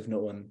it? What happens if no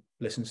one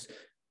listens?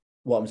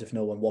 What happens if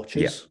no one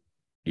watches?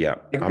 Yeah.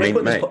 Like,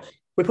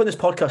 we put this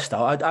podcast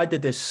out. I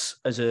did this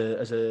as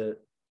a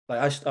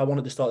like I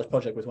wanted to start this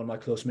project with one of my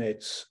close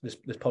mates. This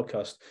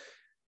podcast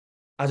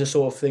as a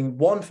sort of thing.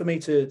 One, for me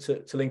to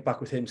link back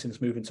with him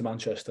since moving to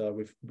Manchester.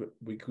 We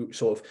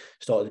sort of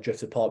started to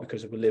drift apart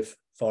because we live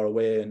far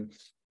away, and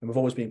we've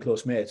always been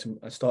close mates. And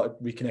I started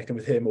reconnecting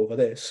with him over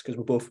this because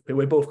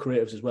we're both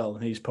creatives as well,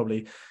 and he's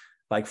probably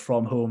like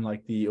from home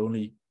like the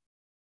only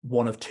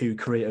one of 2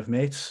 creative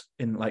mates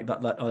in like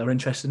that are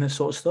interested in this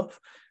sort of stuff.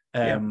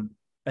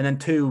 And then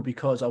 2,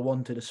 because I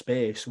wanted a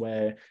space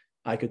where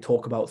I could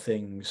talk about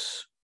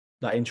things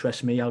that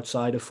interest me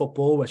outside of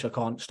football, which I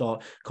can't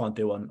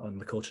do on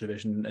the culture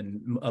division,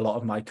 and a lot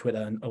of my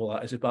Twitter and all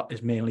that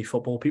is mainly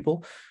football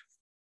people.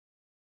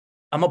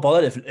 I'm not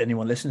bothered if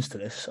anyone listens to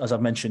this, as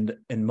I've mentioned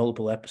in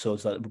multiple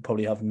episodes that will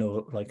probably have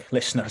no like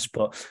listeners,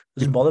 but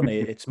it doesn't bother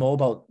me. It's more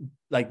about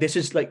like this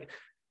is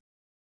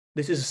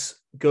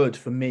good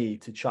for me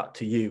to chat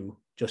to you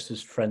just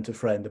as friend to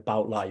friend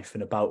about life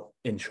and about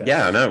interest.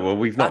 Yeah, I know. Well,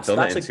 we've not done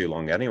it in too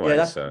long anyway.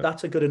 Yeah,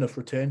 that's a good enough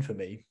return for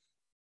me.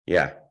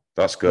 Yeah.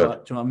 That's good.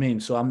 Do you know what I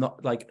mean? So I'm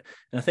not like,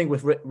 and I think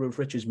with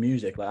Rich's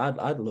music, like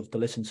I'd love to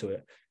listen to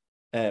it.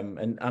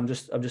 And I'm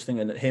just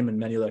thinking that him and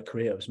many other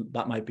creatives,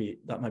 that might be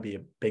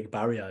a big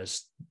barrier.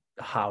 As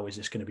how is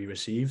this going to be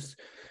received?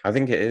 I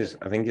think it is.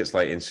 I think it's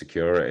like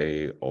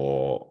insecurity,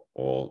 or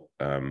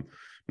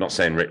not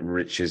saying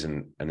Rich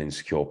isn't an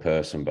insecure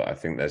person, but I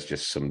think there's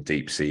just some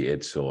deep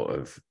seated sort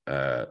of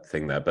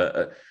thing there.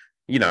 But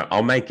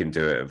I'll make him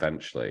do it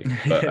eventually.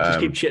 But, just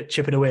keep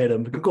chipping away at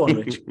him. Go on,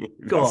 Rich.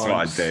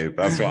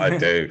 That's what I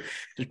do.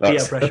 Just peer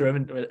pressure him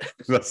into it.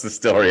 That's the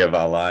story of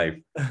our life.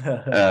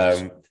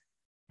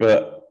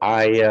 But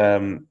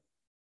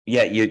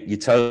you're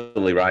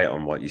totally right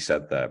on what you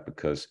said there,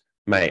 because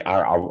Mate,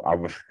 I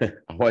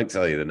won't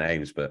tell you the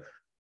names, but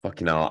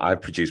fucking hell,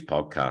 I've produced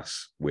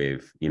podcasts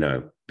with,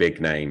 big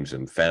names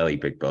and fairly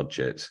big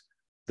budgets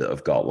that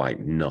have got like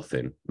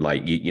nothing.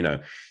 Like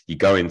you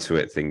go into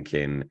it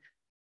thinking,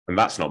 and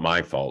that's not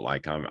my fault.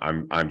 Like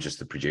I'm just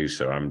the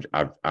producer.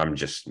 I'm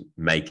just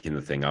making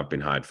the thing. I've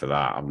been hired for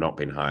that. I've not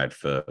been hired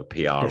for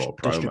PR or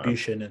promo.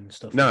 Distribution and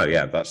stuff. No,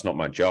 yeah, that's not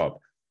my job.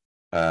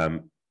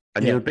 And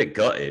you're a bit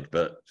gutted,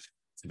 but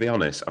to be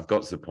honest, I've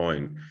got to the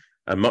point,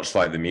 and much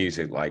like the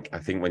music, like I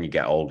think when you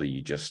get older,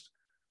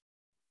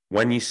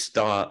 when you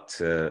start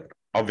to,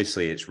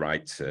 obviously it's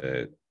right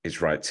to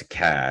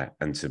care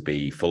and to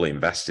be fully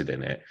invested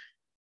in it,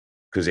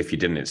 because if you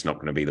didn't, it's not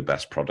going to be the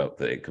best product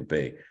that it could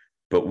be.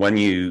 But when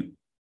you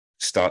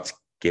start to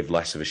give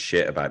less of a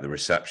shit about the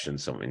reception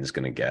something's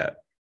going to get,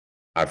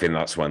 I think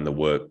that's when the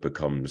work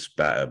becomes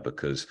better,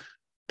 because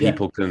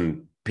people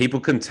can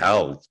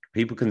tell,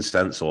 people can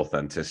sense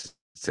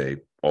authenticity,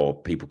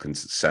 or people can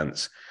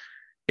sense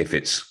if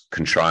it's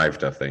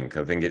contrived. I think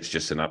it's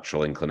just a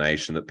natural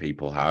inclination that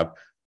people have.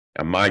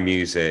 And my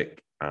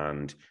music,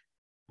 and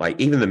like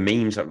even the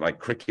memes, like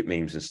cricket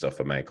memes and stuff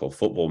I make, or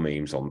football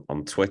memes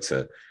on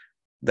Twitter,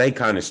 they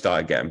kind of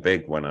started getting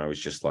big when I was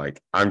just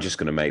like, I'm just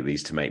going to make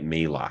these to make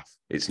me laugh.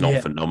 It's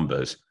not for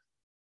numbers.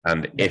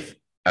 And it's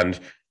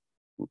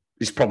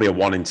probably a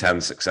 1 in 10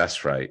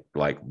 success rate.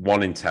 Like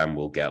 1 in 10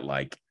 will get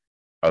like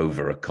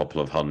over a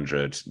couple of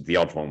hundred. The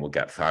odd one will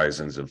get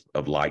thousands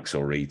of likes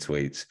or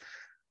retweets.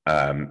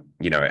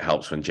 It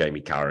helps when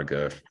Jamie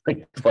Carragher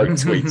quote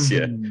tweets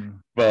you.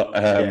 But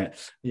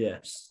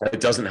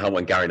it doesn't help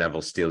when Gary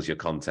Neville steals your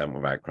content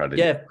without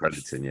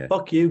crediting you.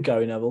 Fuck you,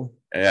 Gary Neville.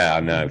 Yeah, I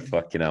know.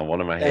 Fucking hell,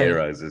 one of my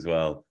heroes as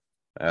well.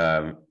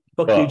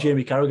 Fuck you,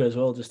 Jamie Carragher as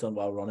well. Just on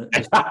while we're on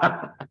it.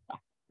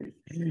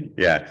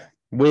 Yeah,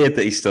 weird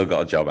that he's still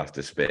got a job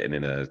after spitting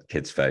in a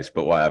kid's face,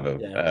 but whatever.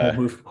 Yeah,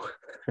 we'll move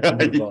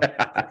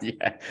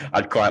yeah,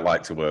 I'd quite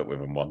like to work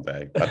with him one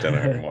day. I don't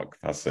know in what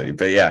capacity,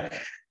 but yeah.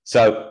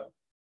 So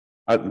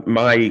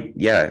anything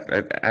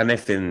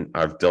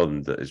I've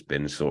done that has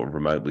been sort of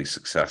remotely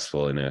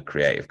successful in a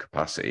creative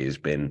capacity has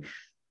been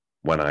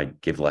when I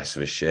give less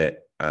of a shit.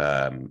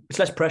 It's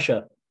less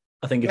pressure.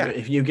 I think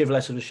if you give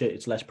less of a shit,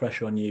 it's less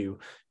pressure on you,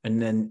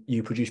 and then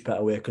you produce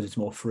better work because it's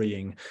more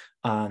freeing,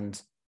 and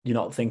you're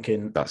not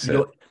thinking. That's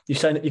it.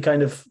 You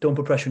kind of don't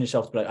put pressure on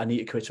yourself to be like, I need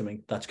to create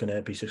something that's going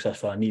to be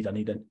successful. I need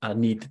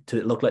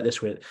to look like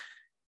this with.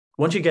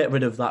 Once you get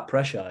rid of that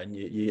pressure and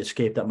you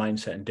escape that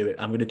mindset and do it,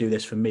 I'm going to do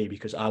this for me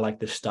because I like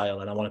this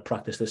style and I want to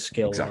practice this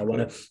skill. Exactly.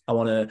 And I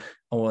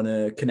want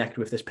to connect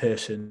with this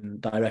person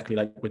directly,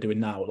 like we're doing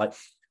now. Like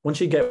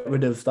once you get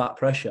rid of that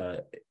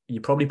pressure,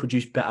 you probably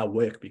produce better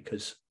work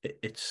because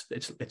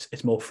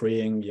it's more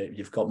freeing.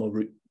 You've got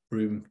more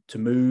room to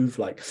move.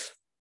 Like.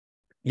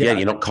 Yeah,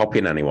 you're not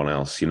copying anyone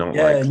else. You're not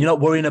and you're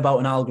not worrying about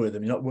an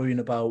algorithm. You're not worrying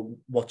about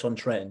what's on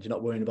trend. You're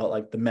not worrying about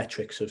like the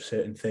metrics of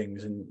certain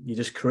things, and you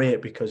just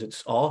create because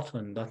it's art,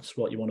 and that's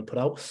what you want to put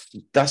out.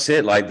 That's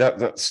it. Like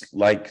that's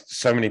like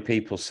so many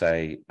people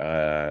say.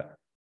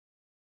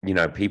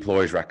 People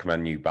always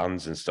recommend new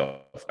bands and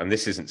stuff, and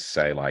this isn't to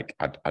say like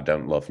I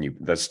don't love new.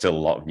 There's still a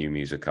lot of new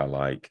music I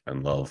like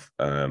and love,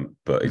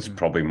 but it's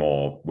probably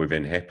more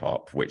within hip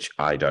hop, which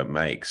I don't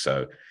make,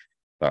 so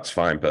that's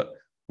fine. But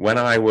when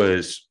I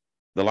was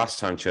the last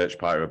time Church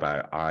Party were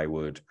about, I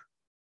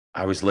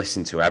was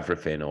listening to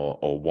everything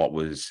or what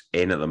was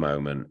in at the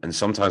moment. And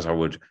sometimes I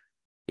would,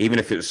 even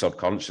if it was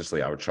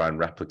subconsciously, I would try and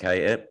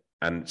replicate it.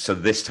 And so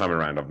this time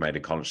around, I've made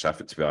a conscious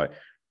effort to be like,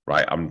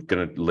 right, I'm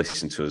going to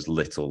listen to as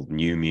little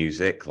new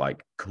music,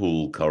 like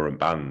cool current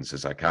bands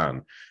as I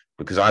can,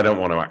 because I don't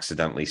want to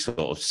accidentally sort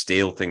of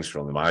steal things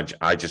from them.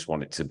 I just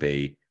want it to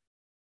be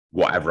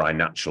whatever I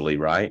naturally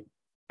write.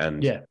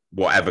 And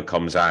whatever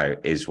comes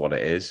out is what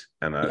it is.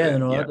 And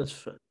there's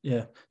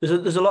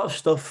a lot of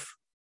stuff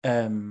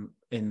in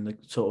the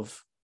sort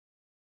of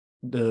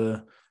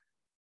the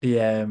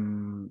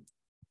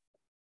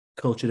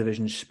culture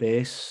division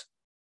space.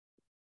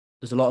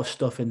 There's a lot of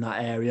stuff in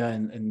that area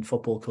in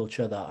football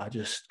culture that I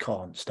just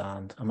can't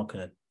stand. I'm not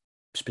going to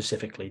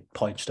specifically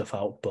point stuff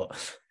out, but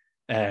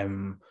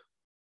so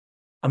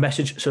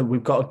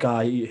we've got a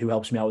guy who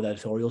helps me out with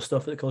editorial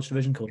stuff at the culture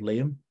division called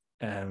Liam.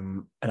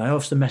 And I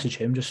often message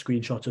him just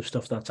screenshots of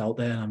stuff that's out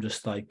there, and I'm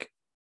just like,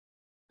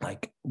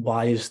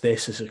 why is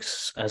this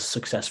as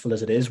successful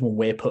as it is when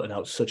we're putting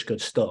out such good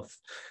stuff?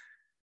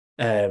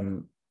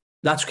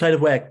 That's kind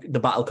of where the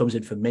battle comes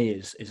in for me.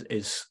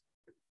 Is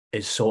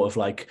sort of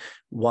like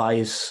why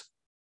is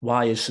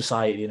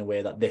society in a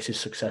way that this is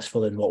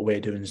successful and what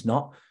we're doing is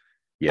not?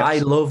 Yes. I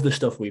love the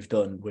stuff we've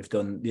done. We've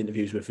done the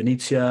interviews with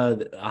Venezia,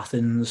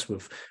 Athens.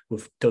 We've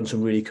done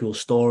some really cool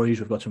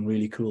stories. We've got some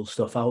really cool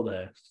stuff out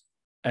there.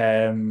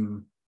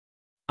 And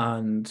I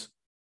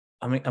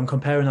mean, I'm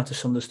comparing that to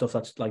some of the stuff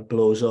that's like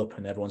blows up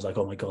and everyone's like,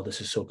 oh my God,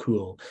 this is so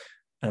cool.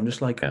 And I'm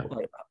just like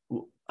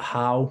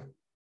how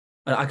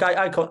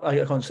I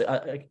can't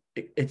say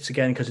it's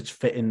again because it's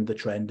fitting the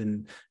trend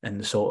and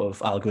the sort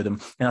of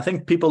algorithm. And I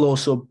think people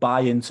also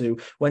buy into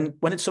when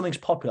it's something's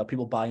popular,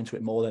 people buy into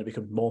it more, then it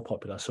becomes more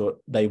popular. So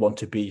they want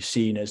to be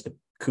seen as the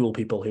cool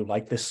people who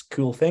like this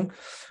cool thing.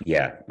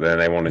 Yeah, then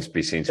they want it to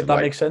be seen to If that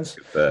like makes sense.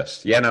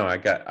 first. Yeah, no, I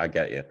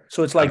get you.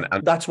 So it's like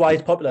that's why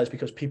it's popular, is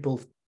because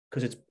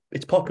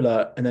it's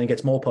popular, and then it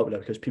gets more popular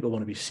because people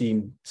want to be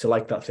seen to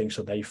like that thing,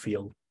 so they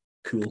feel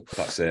cool.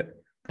 That's it.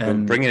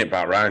 But bringing it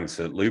back round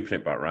to looping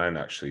it back round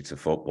actually to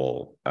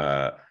football,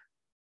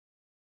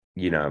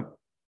 you know,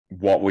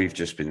 what we've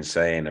just been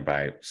saying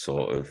about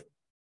sort of,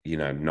 you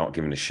know, not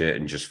giving a shit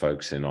and just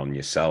focusing on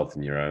yourself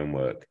and your own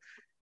work.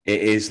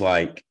 It is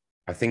like,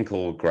 I think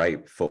all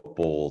great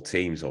football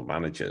teams or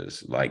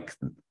managers, like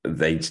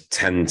they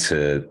tend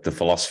to, the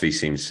philosophy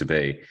seems to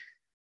be,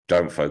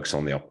 don't focus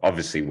on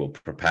obviously we'll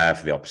prepare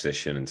for the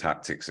opposition and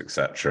tactics,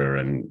 etc.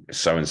 And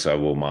so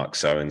will mark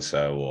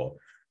so-and-so,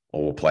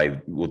 or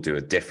we'll do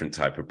a different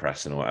type of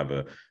pressing or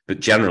whatever. But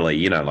generally,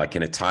 you know, like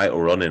in a title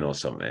running or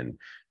something,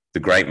 the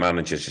great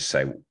managers just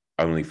say,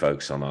 only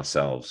focus on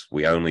ourselves.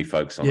 We only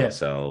focus on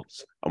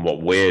ourselves and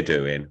what we're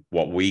doing,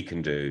 what we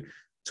can do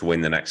to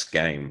win the next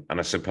game. And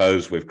I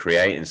suppose with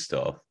creating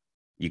stuff,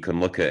 you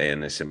can look at it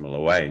in a similar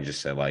way and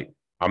just say, like,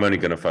 I'm only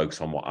going to focus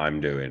on what I'm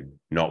doing,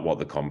 not what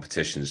the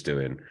competition's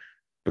doing.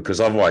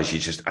 Because otherwise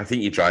I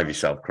think you drive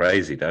yourself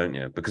crazy, don't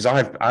you? Because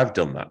I've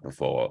done that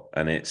before,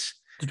 and there's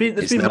been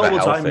multiple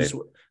times.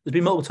 There's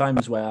been multiple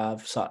times where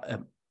I've sat at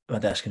my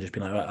desk and just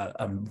been like,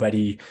 I'm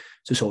ready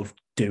to sort of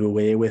do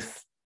away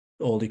with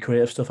all the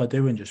creative stuff I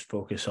do and just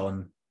focus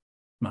on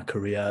my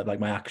career, like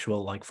my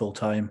actual like full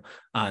time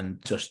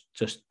and just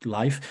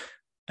life.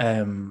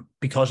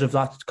 Because of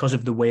that, because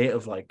of the weight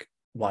of like,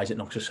 why is it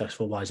not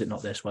successful? Why is it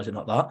not this? Why is it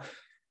not that?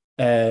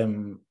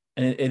 And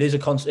it is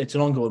it's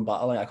an ongoing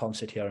battle. Like I can't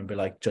sit here and be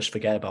like, just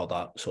forget about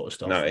that sort of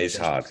stuff. No, it's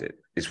hard.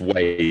 It's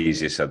way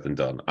easier said than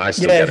done. I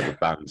still get it with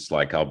bands.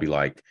 Like I'll be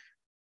like,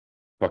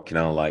 fucking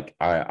hell, like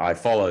I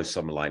follow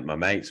some like my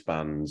mates'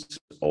 bands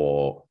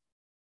or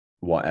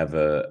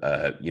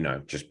whatever, you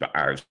know, just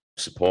out of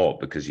support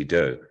because you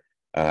do.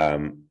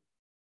 And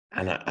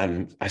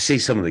I see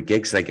some of the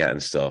gigs they get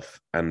and stuff.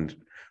 And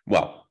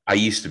well, I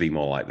used to be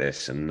more like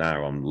this, and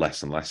now I'm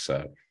less and less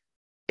so.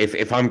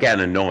 If I'm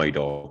getting annoyed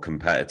or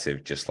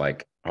competitive, just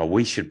like, oh,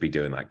 we should be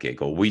doing that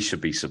gig or we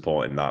should be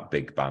supporting that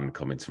big band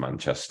coming to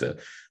Manchester,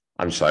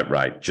 I'm just like,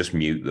 right, just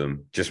mute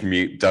them. Just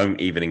mute. Don't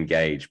even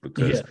engage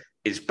because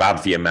it's bad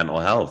for your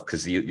mental health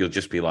because you'll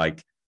just be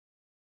like,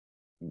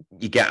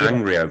 you get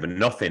angry over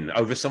nothing,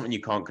 over something you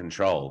can't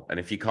control.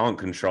 And if you can't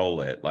control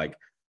it, like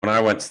when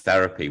I went to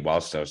therapy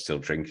whilst I was still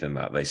drinking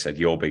that, they said,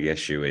 your big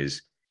issue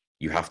is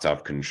you have to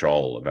have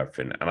control of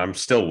everything. And I'm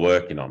still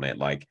working on it.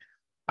 Like,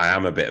 I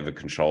am a bit of a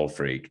control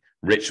freak.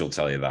 Rich will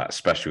tell you that,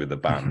 especially with the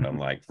band. I'm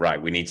like, right,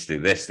 we need to do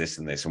this, this,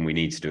 and this, and we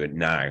need to do it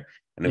now.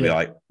 And they'll be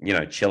like, you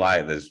know, chill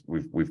out.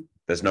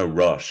 There's no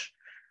rush.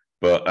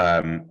 But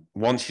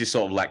once you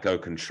sort of let go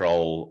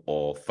control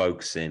or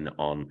focusing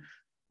on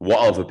what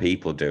other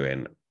people are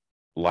doing,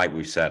 like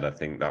we've said, I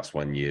think that's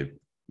when you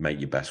make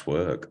your best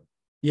work.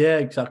 Yeah,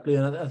 exactly.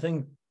 And I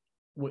think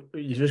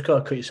you just got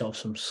to cut yourself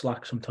some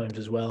slack sometimes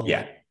as well.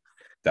 Yeah,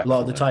 definitely. A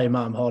lot of the time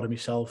I'm hard on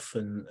myself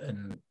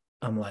and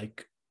I'm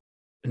like,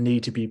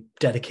 need to be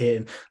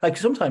dedicating. Like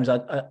sometimes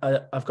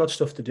I've got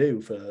stuff to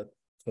do for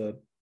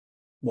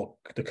what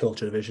the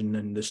culture division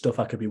and the stuff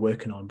I could be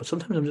working on, but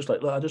sometimes I'm just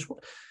like, look, I just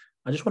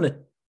want to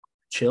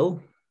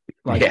chill,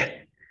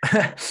 like,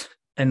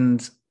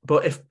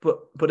 but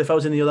if I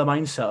was in the other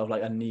mindset of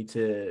like I need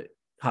to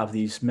have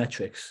these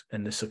metrics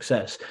and the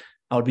success,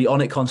 I would be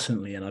on it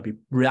constantly and I'd be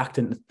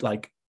reacting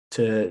like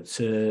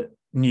to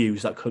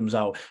news that comes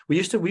out. We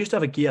used to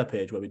have a gear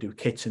page where we do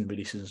kits and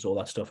releases and all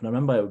that stuff. And I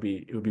remember it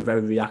would be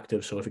very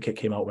reactive. So if a kit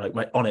came out, we're like,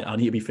 right, on it. I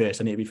need to be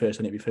first.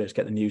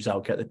 Get the news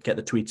out. Get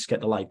the tweets.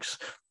 Get the likes.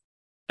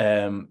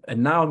 And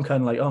now I'm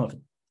kind of like, oh, if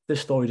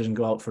this story doesn't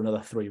go out for another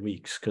 3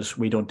 weeks because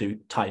we don't do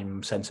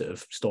time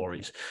sensitive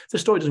stories. If the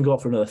story doesn't go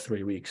out for another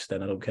 3 weeks,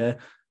 then I don't care.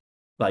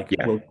 Like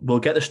we'll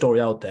get the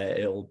story out there.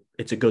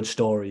 It's a good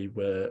story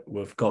where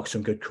we've got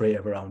some good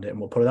creative around it, and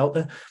we'll put it out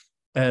there.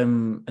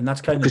 And that's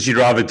kind of because you'd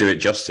rather do it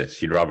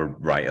justice. You'd rather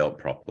write it up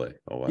properly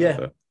or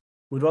whatever. Yeah,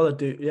 we'd rather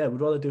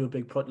do a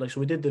big project. Like, so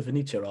we did the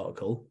Venezia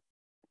article,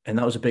 and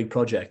that was a big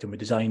project, and we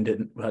designed it.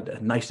 We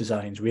had nice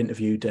designs. We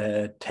interviewed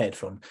Ted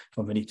from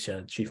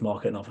Venezia, Chief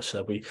Marketing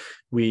Officer.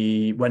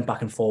 We went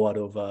back and forward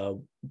over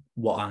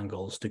what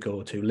angles to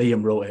go to.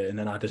 Liam wrote it, and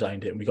then I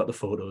designed it, and we got the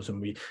photos, and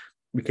we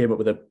came up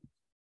with a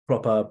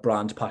proper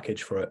brand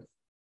package for it.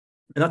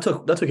 And that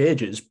took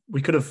ages.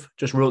 We could have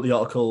just wrote the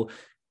article,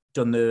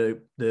 done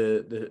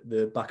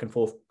the back and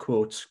forth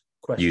quotes,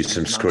 use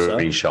some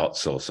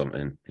screenshots or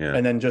something,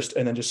 and then just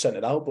sent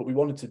it out. But we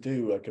wanted to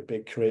do like a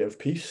big creative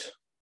piece,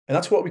 and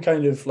that's what we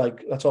kind of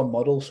like. That's our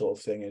model sort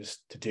of thing, is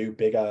to do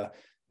bigger,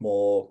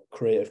 more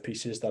creative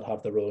pieces that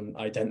have their own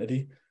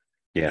identity.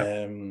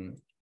 Yeah.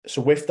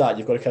 So with that,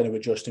 you've got to kind of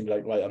adjust and be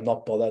like, right, I'm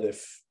not bothered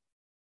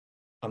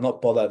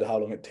how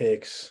long it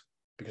takes,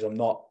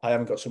 because I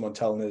haven't got someone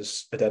telling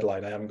us a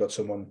deadline. I haven't got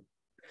someone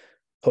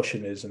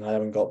pushing us, and I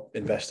haven't got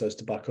investors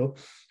to back up.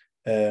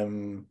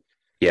 So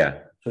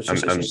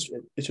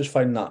it's just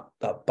finding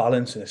that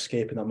balance and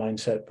escaping that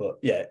mindset. But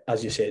yeah,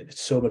 as you said,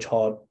 it's so much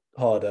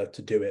harder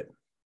to do it.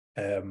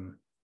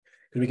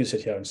 Because we can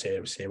sit here and say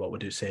what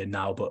we're saying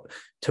now, but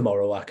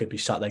tomorrow I could be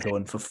sat there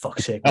going, for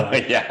fuck's sake,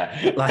 right?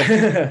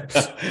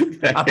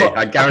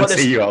 I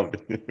guarantee you I'll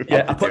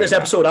I put this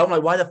episode out. I'm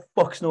like, why the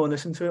fuck's no one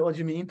listening to it? What do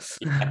you mean?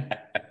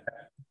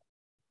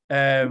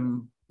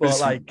 But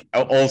like,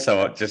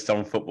 also just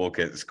on football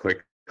kits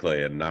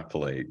quickly, and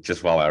Napoli,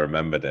 just while I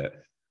remembered it,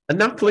 are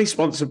Napoli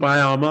sponsored by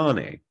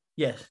Armani?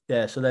 Yes,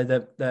 yeah. So they're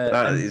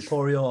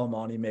Emporio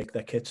Armani make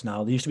their kits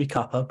now. They used to be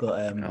Kappa,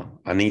 but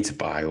I need to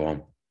buy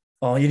one.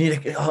 Oh, you need a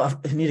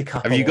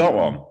Kappa. Have you got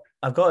one?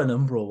 I've got an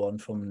Umbro one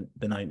from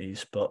the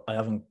 90s, but I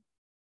haven't.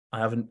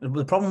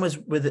 The problem is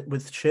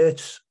with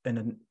shirts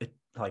and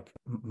like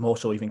more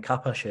so even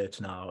Kappa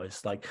shirts now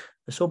is like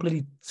they're so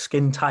bloody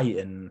skin tight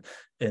and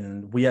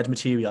weird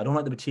material. I don't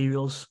like the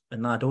materials,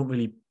 and I don't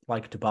really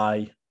like to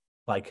buy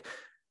like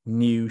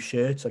new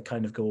shirts. I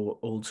kind of go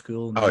old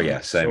school.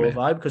 Same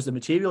vibe, because the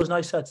material is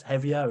nicer. It's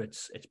heavier.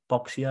 It's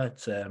boxier.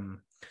 It's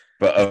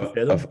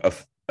But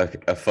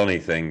a funny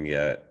thing,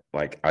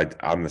 like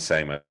I'm the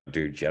same. I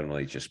do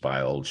generally just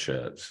buy old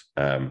shirts.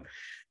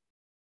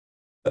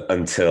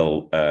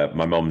 Until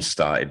my mum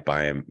started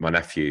buying. My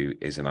nephew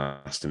is an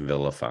Aston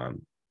Villa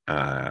fan,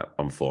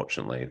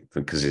 unfortunately,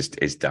 because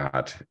his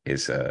dad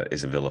is a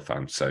Villa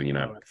fan. So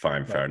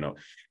fair enough.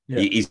 Yeah.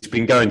 He's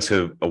been going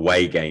to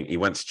away game. He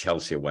went to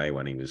Chelsea away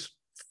when he was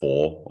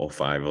 4 or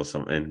 5 or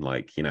something.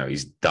 Like,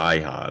 he's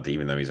diehard,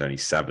 even though he's only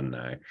 7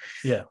 now.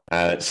 Yeah.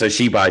 So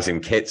she buys him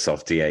kits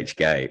off DH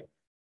Gate.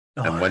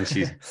 Oh. And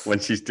when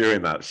she's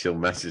doing that, she'll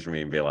message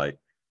me and be like, "Do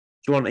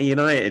you want a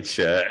United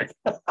shirt?"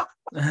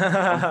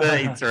 I'm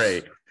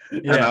 33.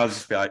 Yeah. And I'll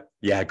just be like,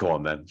 "Yeah, go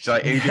on then." She's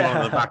like, "Who do you want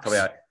on the back?" I'll be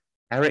like,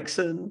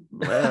 "Ericsson,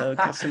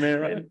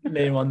 Casemiro."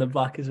 Name on the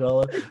back as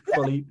well.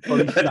 Fully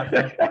stacked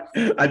up.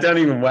 I don't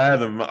even wear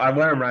them. I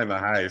wear them around the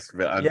house.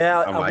 But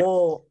I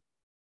wore.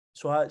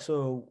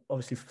 So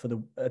obviously for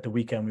the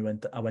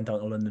weekend I went out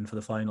to London for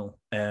the final.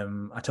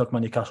 I took my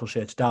Newcastle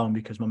shirts down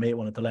because my mate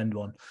wanted to lend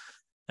one.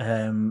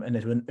 And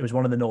it was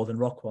one of the Northern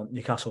Rock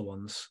Newcastle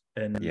ones,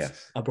 and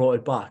yes. I brought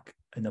it back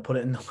and I put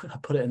it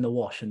in the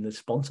wash, and the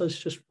sponsor's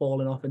just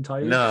falling off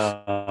entirely.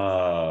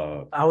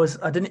 No,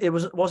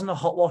 it wasn't a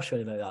hot wash or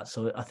anything like that.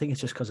 So I think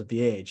it's just because of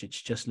the age.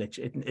 It's just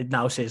literally it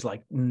now says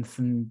like,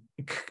 and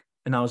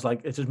I was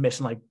like, it's just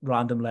missing like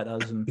random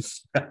letters, and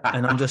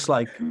I'm just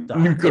like,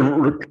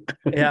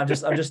 yeah, I'm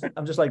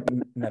just like,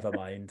 never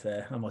mind.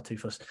 I'm not too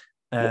fussed.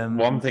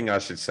 One thing I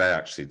should say,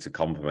 actually, to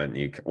compliment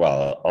you,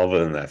 well,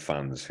 other than their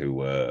fans who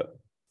were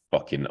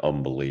fucking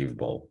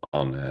unbelievable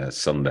on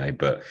Sunday,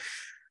 but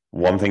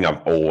one thing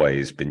I've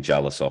always been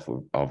jealous of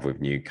with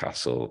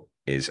Newcastle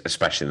is,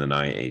 especially in the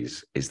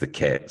 90s, is the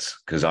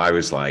kits. Because I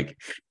was like,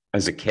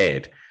 as a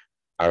kid,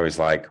 I was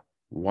like,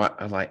 what?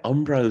 I'm like,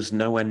 Umbro's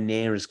nowhere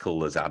near as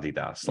cool as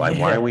Adidas. Like,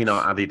 why are we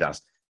not Adidas?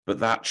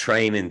 But that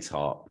training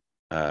top,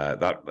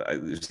 that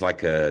it was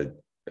like a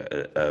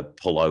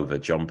pullover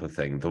jumper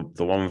thing,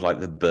 the one with like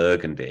the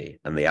burgundy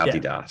and the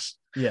Adidas,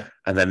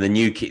 and then the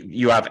new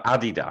you have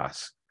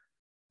Adidas,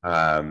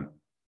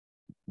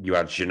 you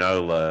had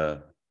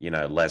Ginola,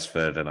 Les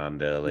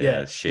Ferdinand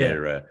earlier,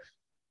 Shearer,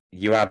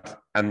 you had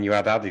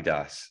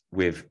Adidas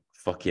with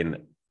fucking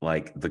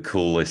like the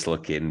coolest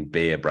looking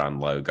beer brand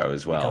logo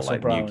as well, Castle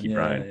like Nuki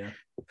Brown. Yeah.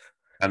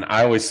 And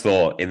I always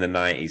thought in the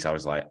 90s, I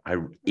was like,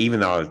 even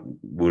though I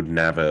would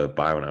never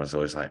buy one, I was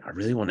always like, I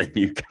really want a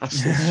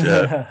Newcastle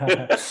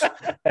shirt.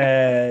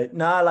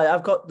 Like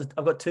I've got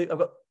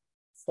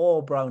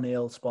 4 Brown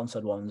Ale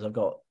sponsored ones. I've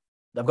got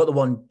the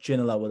one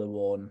Ginola would have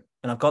worn,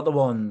 and I've got the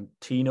one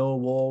Tino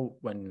wore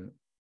when,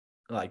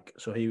 like,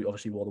 so he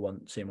obviously wore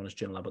the same one as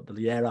Ginola, but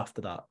the year after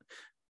that,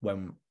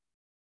 when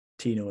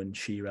Tino and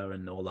Shearer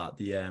and all that,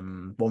 the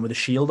one with the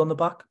shield on the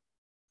back.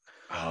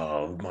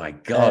 Oh my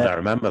God, I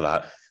remember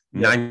that.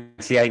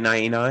 98,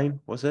 99,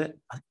 was it?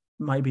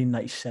 Might be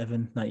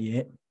 97,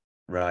 98.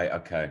 Right,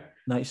 okay.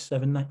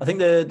 97. I think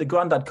the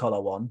Grandad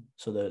collar one,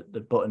 so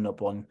the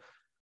button-up one.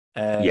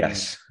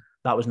 Yes.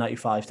 That was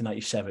 95 to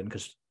 97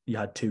 because you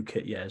had 2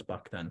 kit years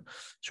back then.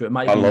 So it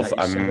might be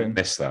 97.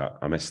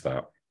 I missed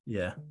that.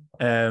 Yeah.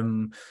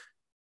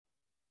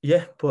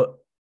 But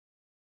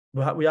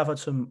we have had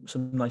some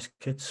nice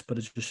kits, but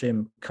it's just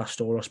shame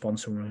Castore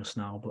sponsoring us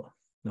now, but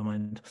no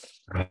mind.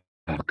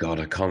 Oh God,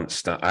 I can't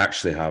stand. I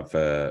actually have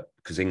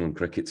because England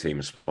cricket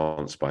team is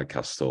sponsored by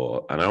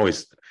Castore, and I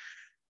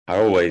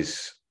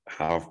always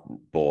have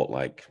bought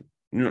like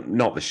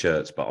not the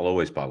shirts, but I'll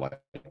always buy like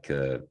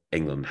a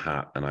England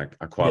hat, and I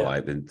quite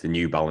like the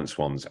New Balance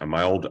ones. And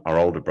our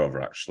older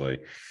brother, actually,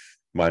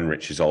 mine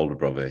Rich's older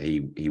brother,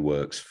 he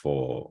works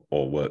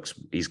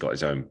he's got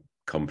his own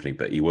company,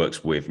 but he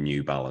works with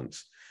New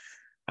Balance,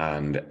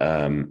 and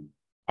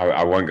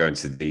I won't go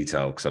into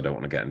detail because I don't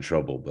want to get in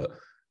trouble, but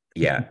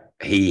yeah.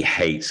 He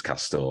hates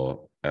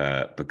Castore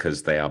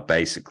because they're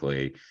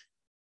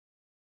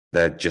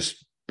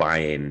just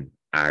buying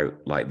out.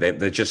 Like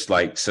they're just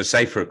like, so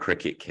say for a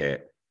cricket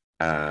kit,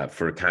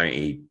 for a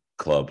county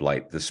club,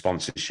 like the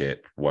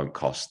sponsorship won't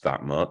cost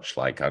that much.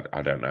 Like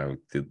I don't know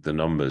the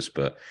numbers,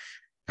 but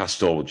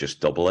Castore will just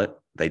double it.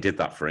 They did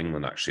that for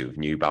England actually with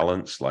New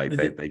Balance. Like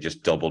they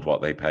just doubled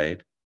what they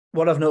paid.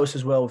 What I've noticed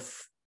as well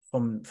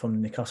from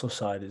Newcastle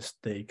side is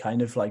they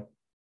kind of like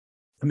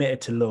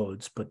committed to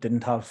loads, but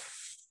didn't have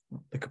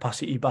the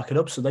capacity to back it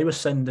up. So they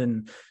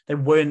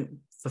weren't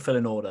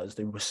fulfilling orders.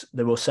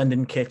 They were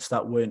sending kits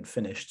that weren't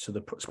finished. So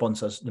the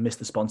sponsors, they missed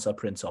the sponsor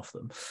prints off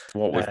them.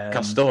 What with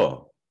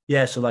Castore?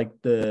 Yeah, so like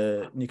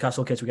the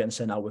Newcastle kits were getting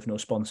sent out with no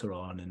sponsor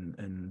on,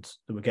 and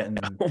they were getting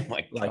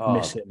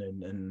missing,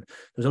 and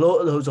there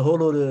was a whole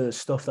load of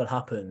stuff that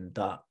happened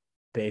that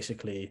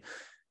basically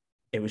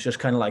it was just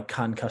kind of like,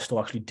 can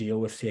Castore actually deal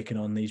with taking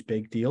on these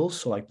big deals?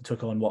 So like they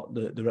took on what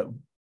they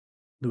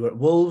were at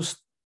Wolves,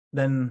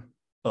 then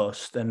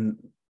us, then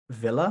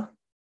Villa.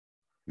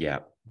 Yeah.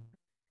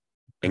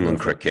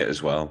 England cricket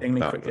as well.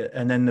 England cricket.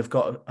 And then they've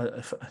got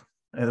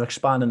they're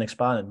expanding.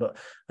 But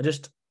I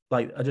just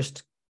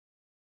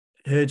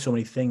heard so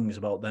many things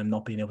about them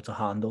not being able to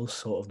handle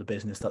sort of the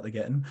business that they're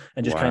getting,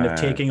 and just kind of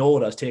taking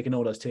orders,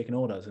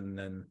 and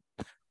then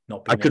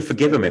not being I could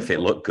forgive them if it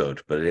looked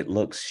good, but it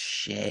looks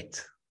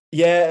shit.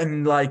 Yeah,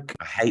 and like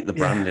I hate the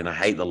branding, I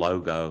hate the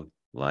logo.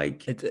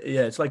 Like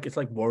it's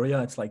like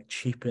Warrior, it's like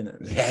cheap in it.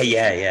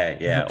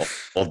 Yeah.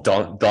 Or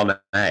Don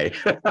A.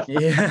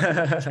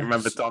 Yeah.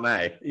 Remember Don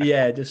A?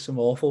 Yeah, just some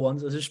awful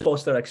ones. I was just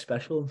supposed to like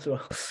special as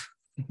well.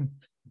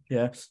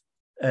 Yeah.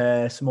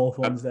 Some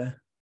awful ones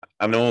there.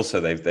 And also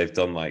they've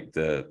done like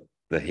the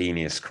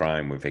heinous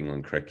crime with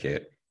England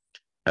cricket,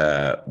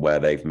 where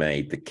they've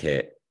made the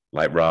kit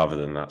like, rather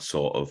than that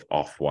sort of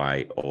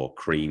off-white or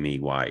creamy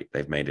white,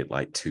 they've made it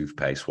like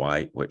toothpaste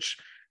white, which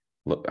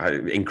look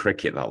in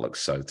cricket that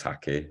looks so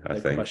tacky. I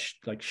think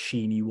like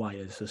sheeny white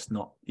is just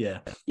not.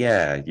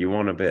 Yeah, you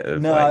want a bit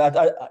of. No,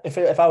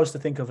 if I was to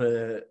think of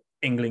a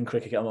England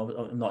cricket,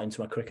 I'm not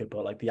into my cricket,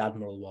 but like the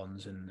Admiral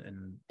ones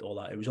and all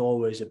that, it was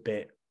always a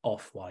bit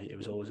off-white. It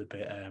was always a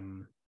bit.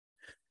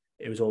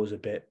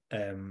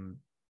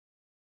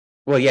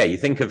 Well, yeah, you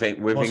think of it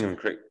with England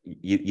cricket.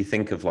 You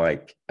think of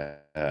like,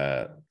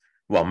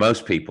 well,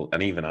 most people,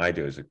 and even I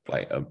do as a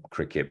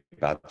cricket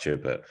badger,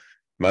 but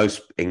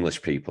most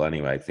English people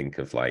anyway think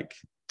of like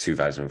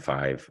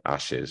 2005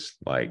 Ashes,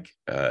 like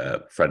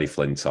Freddie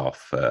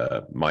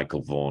Flintoff,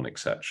 Michael Vaughan,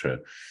 etc.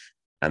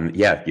 And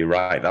yeah, you're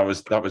right. That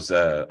was it was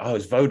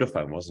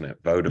Vodafone, wasn't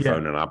it?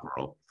 Vodafone and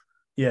Admiral.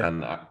 Yeah. And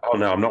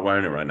no, I'm not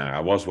wearing it right now.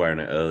 I was wearing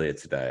it earlier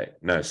today.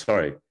 No,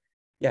 sorry.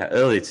 Yeah,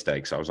 earlier today,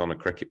 because I was on a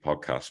cricket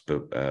podcast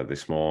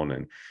this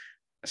morning.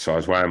 So I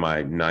was wearing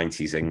my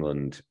 90s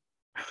England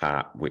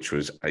hat, which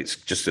was,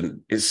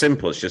 it's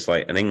simple. It's just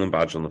like an England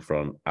badge on the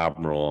front,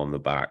 Admiral on the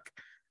back.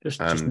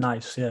 Just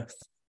nice, yeah.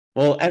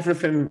 Well,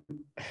 everything,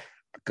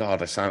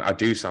 God, I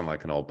do sound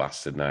like an old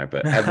bastard now,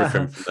 but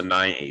everything from the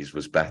 90s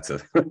was better.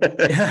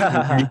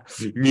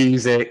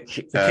 Music.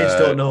 The kids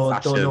don't know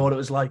what it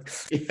was like.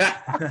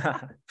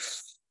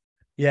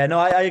 Yeah, no,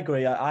 I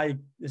agree.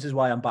 This is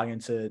why I'm banging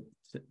to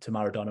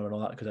Maradona and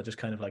all that, because I just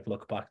kind of like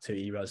look back to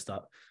eras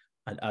that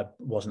I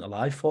wasn't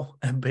alive for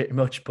pretty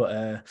much.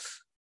 But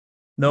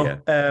no.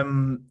 Yeah.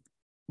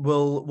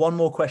 Well, one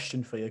more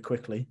question for you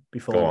quickly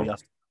before we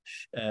have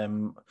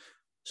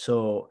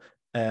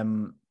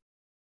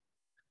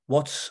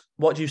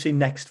what do you see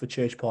next for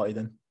Church Party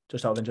then?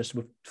 Just out of interest,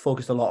 we've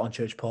focused a lot on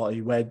Church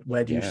Party. Where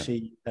do you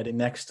see heading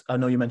next? I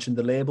know you mentioned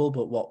the label,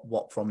 but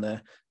what from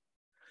there?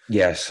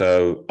 Yeah,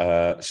 so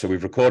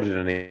we've recorded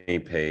an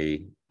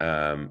EP.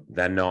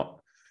 They're not.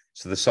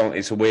 So the song,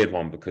 it's a weird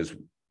one because,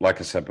 like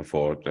I said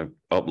before, I've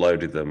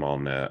uploaded them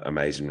on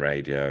Amazing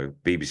Radio,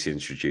 BBC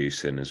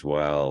Introducing as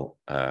well.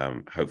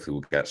 Hopefully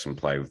we'll get some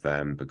play with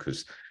them,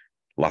 because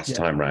last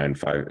time round,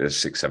 5,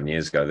 6, 7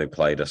 years ago, they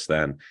played us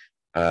then.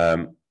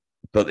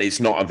 But it's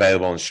not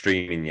available on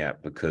streaming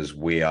yet, because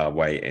we are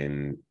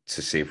waiting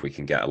to see if we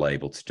can get a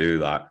label to do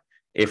that.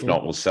 If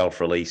not, we'll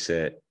self-release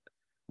it.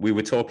 We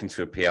were talking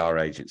to a PR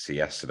agency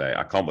yesterday.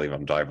 I can't believe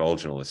I'm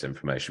divulging all this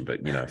information, but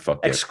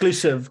fuck it.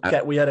 Exclusive.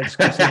 We had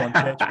exclusive on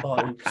Church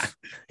Party.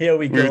 Here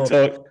we go.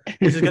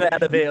 This is going to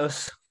elevate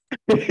us.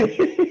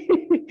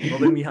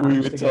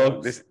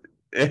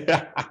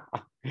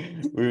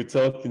 We were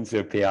talking to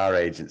a PR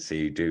agency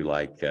who do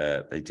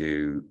they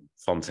do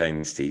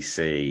Fontaine's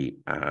DC,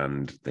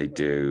 and they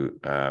do.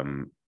 I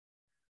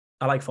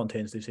like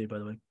Fontaine's DC, by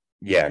the way.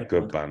 Yeah,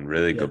 good band,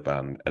 really good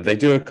band. They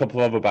do a couple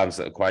of other bands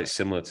that are quite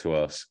similar to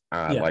us,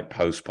 like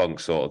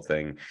post-punk sort of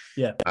thing.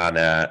 Yeah.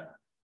 And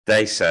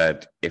they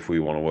said if we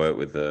want to work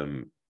with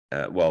them,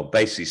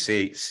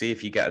 basically see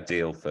if you get a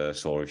deal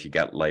first, or if you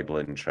get label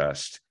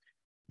interest.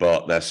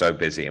 But they're so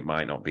busy, it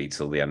might not be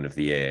till the end of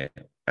the year.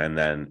 And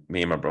then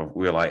me and my brother,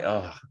 we were like,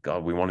 oh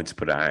God, we wanted to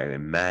put it out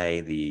in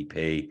May, the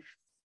EP.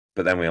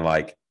 But then we were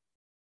like,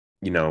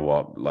 you know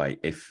what, like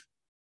if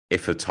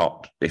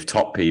top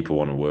people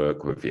want to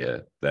work with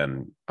you,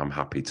 then I'm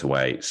happy to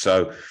wait.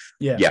 So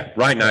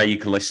right now you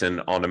can listen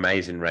on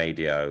Amazing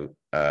Radio.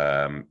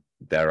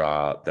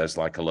 there's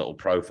like a little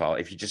profile.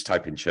 If you just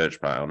type in Church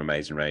Party on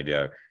Amazing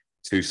Radio,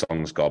 2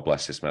 songs, God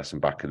Bless This Mess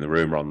and Back in the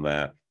Room are on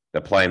there.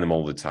 They're playing them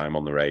all the time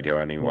on the radio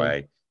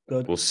anyway.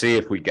 Good. We'll see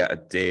if we get a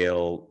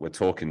deal. We're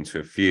talking to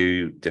a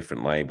few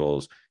different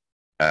labels.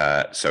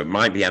 So it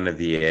might be end of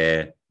the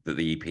year that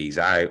the EP's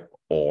out,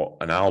 or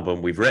an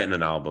album. We've written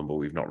an album, but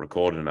we've not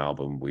recorded an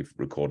album. We've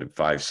recorded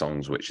 5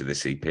 songs, which are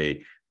this EP,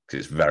 because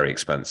it's very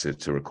expensive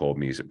to record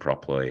music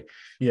properly.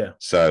 Yeah.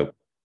 So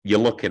you're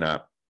looking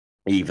at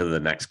either the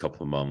next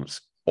couple of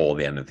months or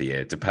the end of the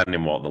year, depending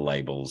on what the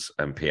labels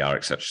and PR,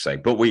 etc. say.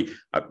 But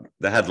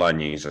the headline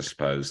news, I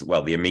suppose,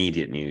 well, the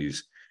immediate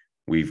news,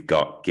 we've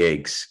got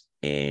gigs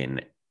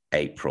in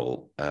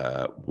April,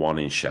 one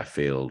in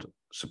Sheffield,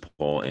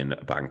 supporting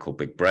a band called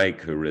Big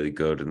Break, who are really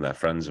good and they're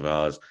friends of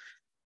ours.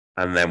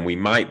 And then we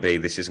might be,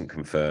 this isn't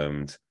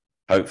confirmed,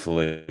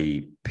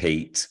 hopefully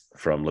Pete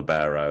from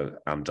Libero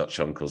and Dutch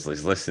Uncles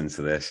is listening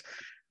to this.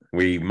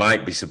 We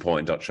might be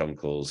supporting Dutch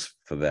Uncles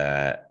for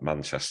their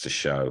Manchester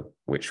show,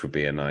 which would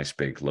be a nice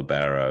big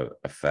Libero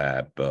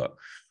affair, but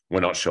we're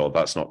not sure.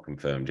 That's not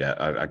confirmed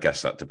yet. I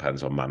guess that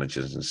depends on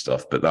managers and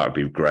stuff, but that would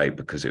be great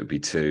because it would be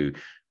 2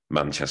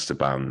 Manchester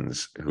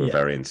bands who are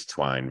very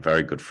intertwined,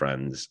 very good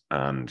friends,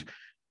 and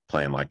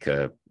playing like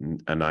a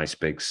nice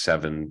big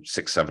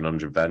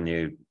 700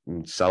 venue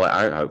and sell it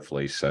out,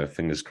 hopefully. So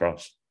fingers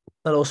crossed.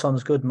 That all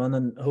sounds good, man.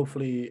 And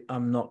hopefully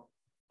I'm not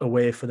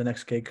away for the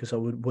next gig, because I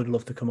would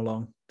love to come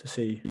along to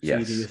see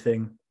you do your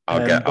thing.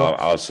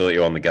 I'll sort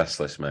you on the guest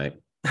list, mate.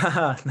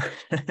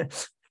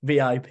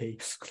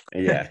 VIP.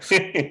 Yeah.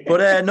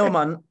 But no,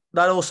 man,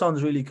 that all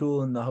sounds really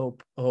cool, and I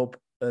hope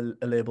a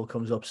label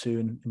comes up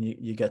soon and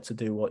you get to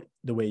do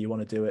the way you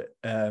want to do it.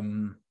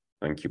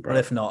 Thank you, bro. But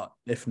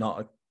if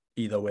not,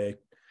 either way,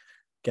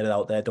 get it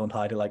out there. Don't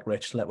hide it like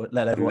Rich. Let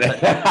everyone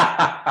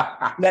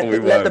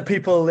let the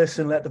people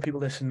listen. Let the people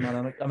listen,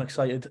 man. I'm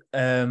excited.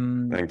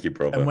 Thank you,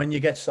 brother. And when you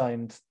get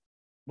signed,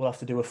 we'll have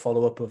to do a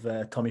follow up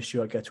of Tommy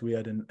Stewart Gets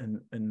Weird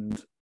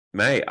and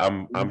mate,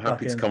 I'm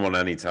happy to come on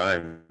any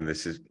time.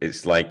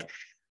 It's like,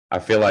 I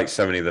feel like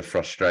so many of the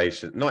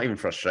frustrations, not even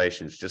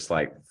frustrations, just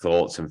like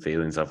thoughts and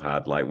feelings I've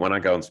had. Like when I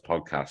go onto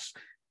podcasts,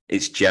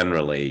 it's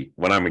generally,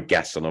 when I'm a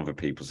guest on other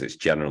people's, it's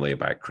generally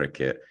about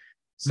cricket.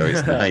 So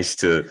it's nice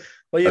to,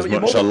 as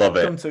much as I love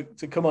it,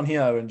 to come on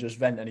here and just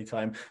vent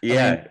anytime.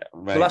 Yeah.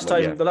 The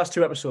last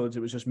 2 episodes, it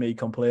was just me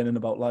complaining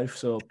about life.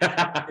 So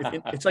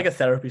it's like a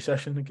therapy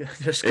session.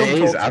 Just come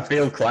it is. I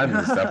feel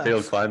cleansed. I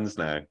feel cleansed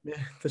now. Yeah,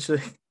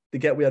 the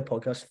Get Weird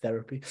podcast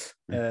therapy.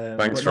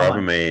 Thanks for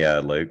having me,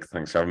 Luke.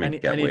 Thanks for having me.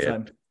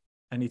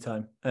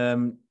 Anytime.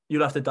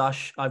 You'll have to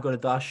dash. I've got to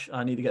dash.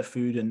 I need to get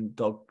food and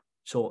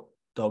sort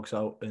dogs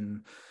out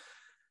and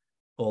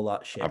all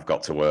that shit. I've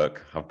got to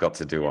work. I've got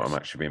to do what I'm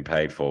actually being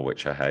paid for,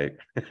 which I hate.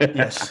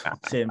 Yes,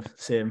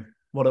 same.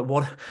 What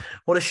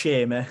a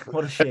shame, eh?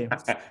 What a shame.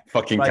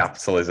 Fucking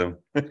capitalism.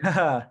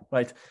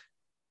 Right.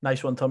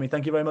 Nice one, Tommy.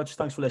 Thank you very much.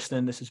 Thanks for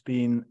listening. This has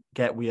been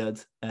Get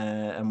Weird,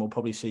 and we'll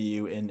probably see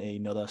you in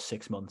another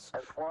 6 months.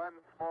 That's one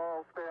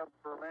small step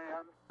for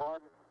man,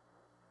 one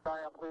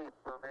giant leap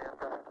for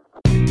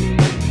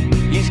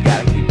mankind. You just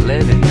gotta keep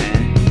living,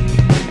 man.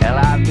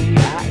 LIVIN.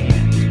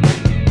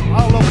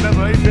 I'll open up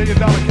an $8 billion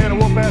can of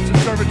whoop ass and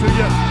serve it to you.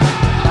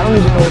 I don't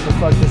even know what the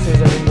fuck this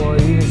is anymore.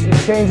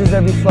 It changes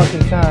every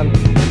fucking time.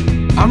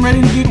 I'm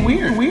ready to get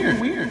weird.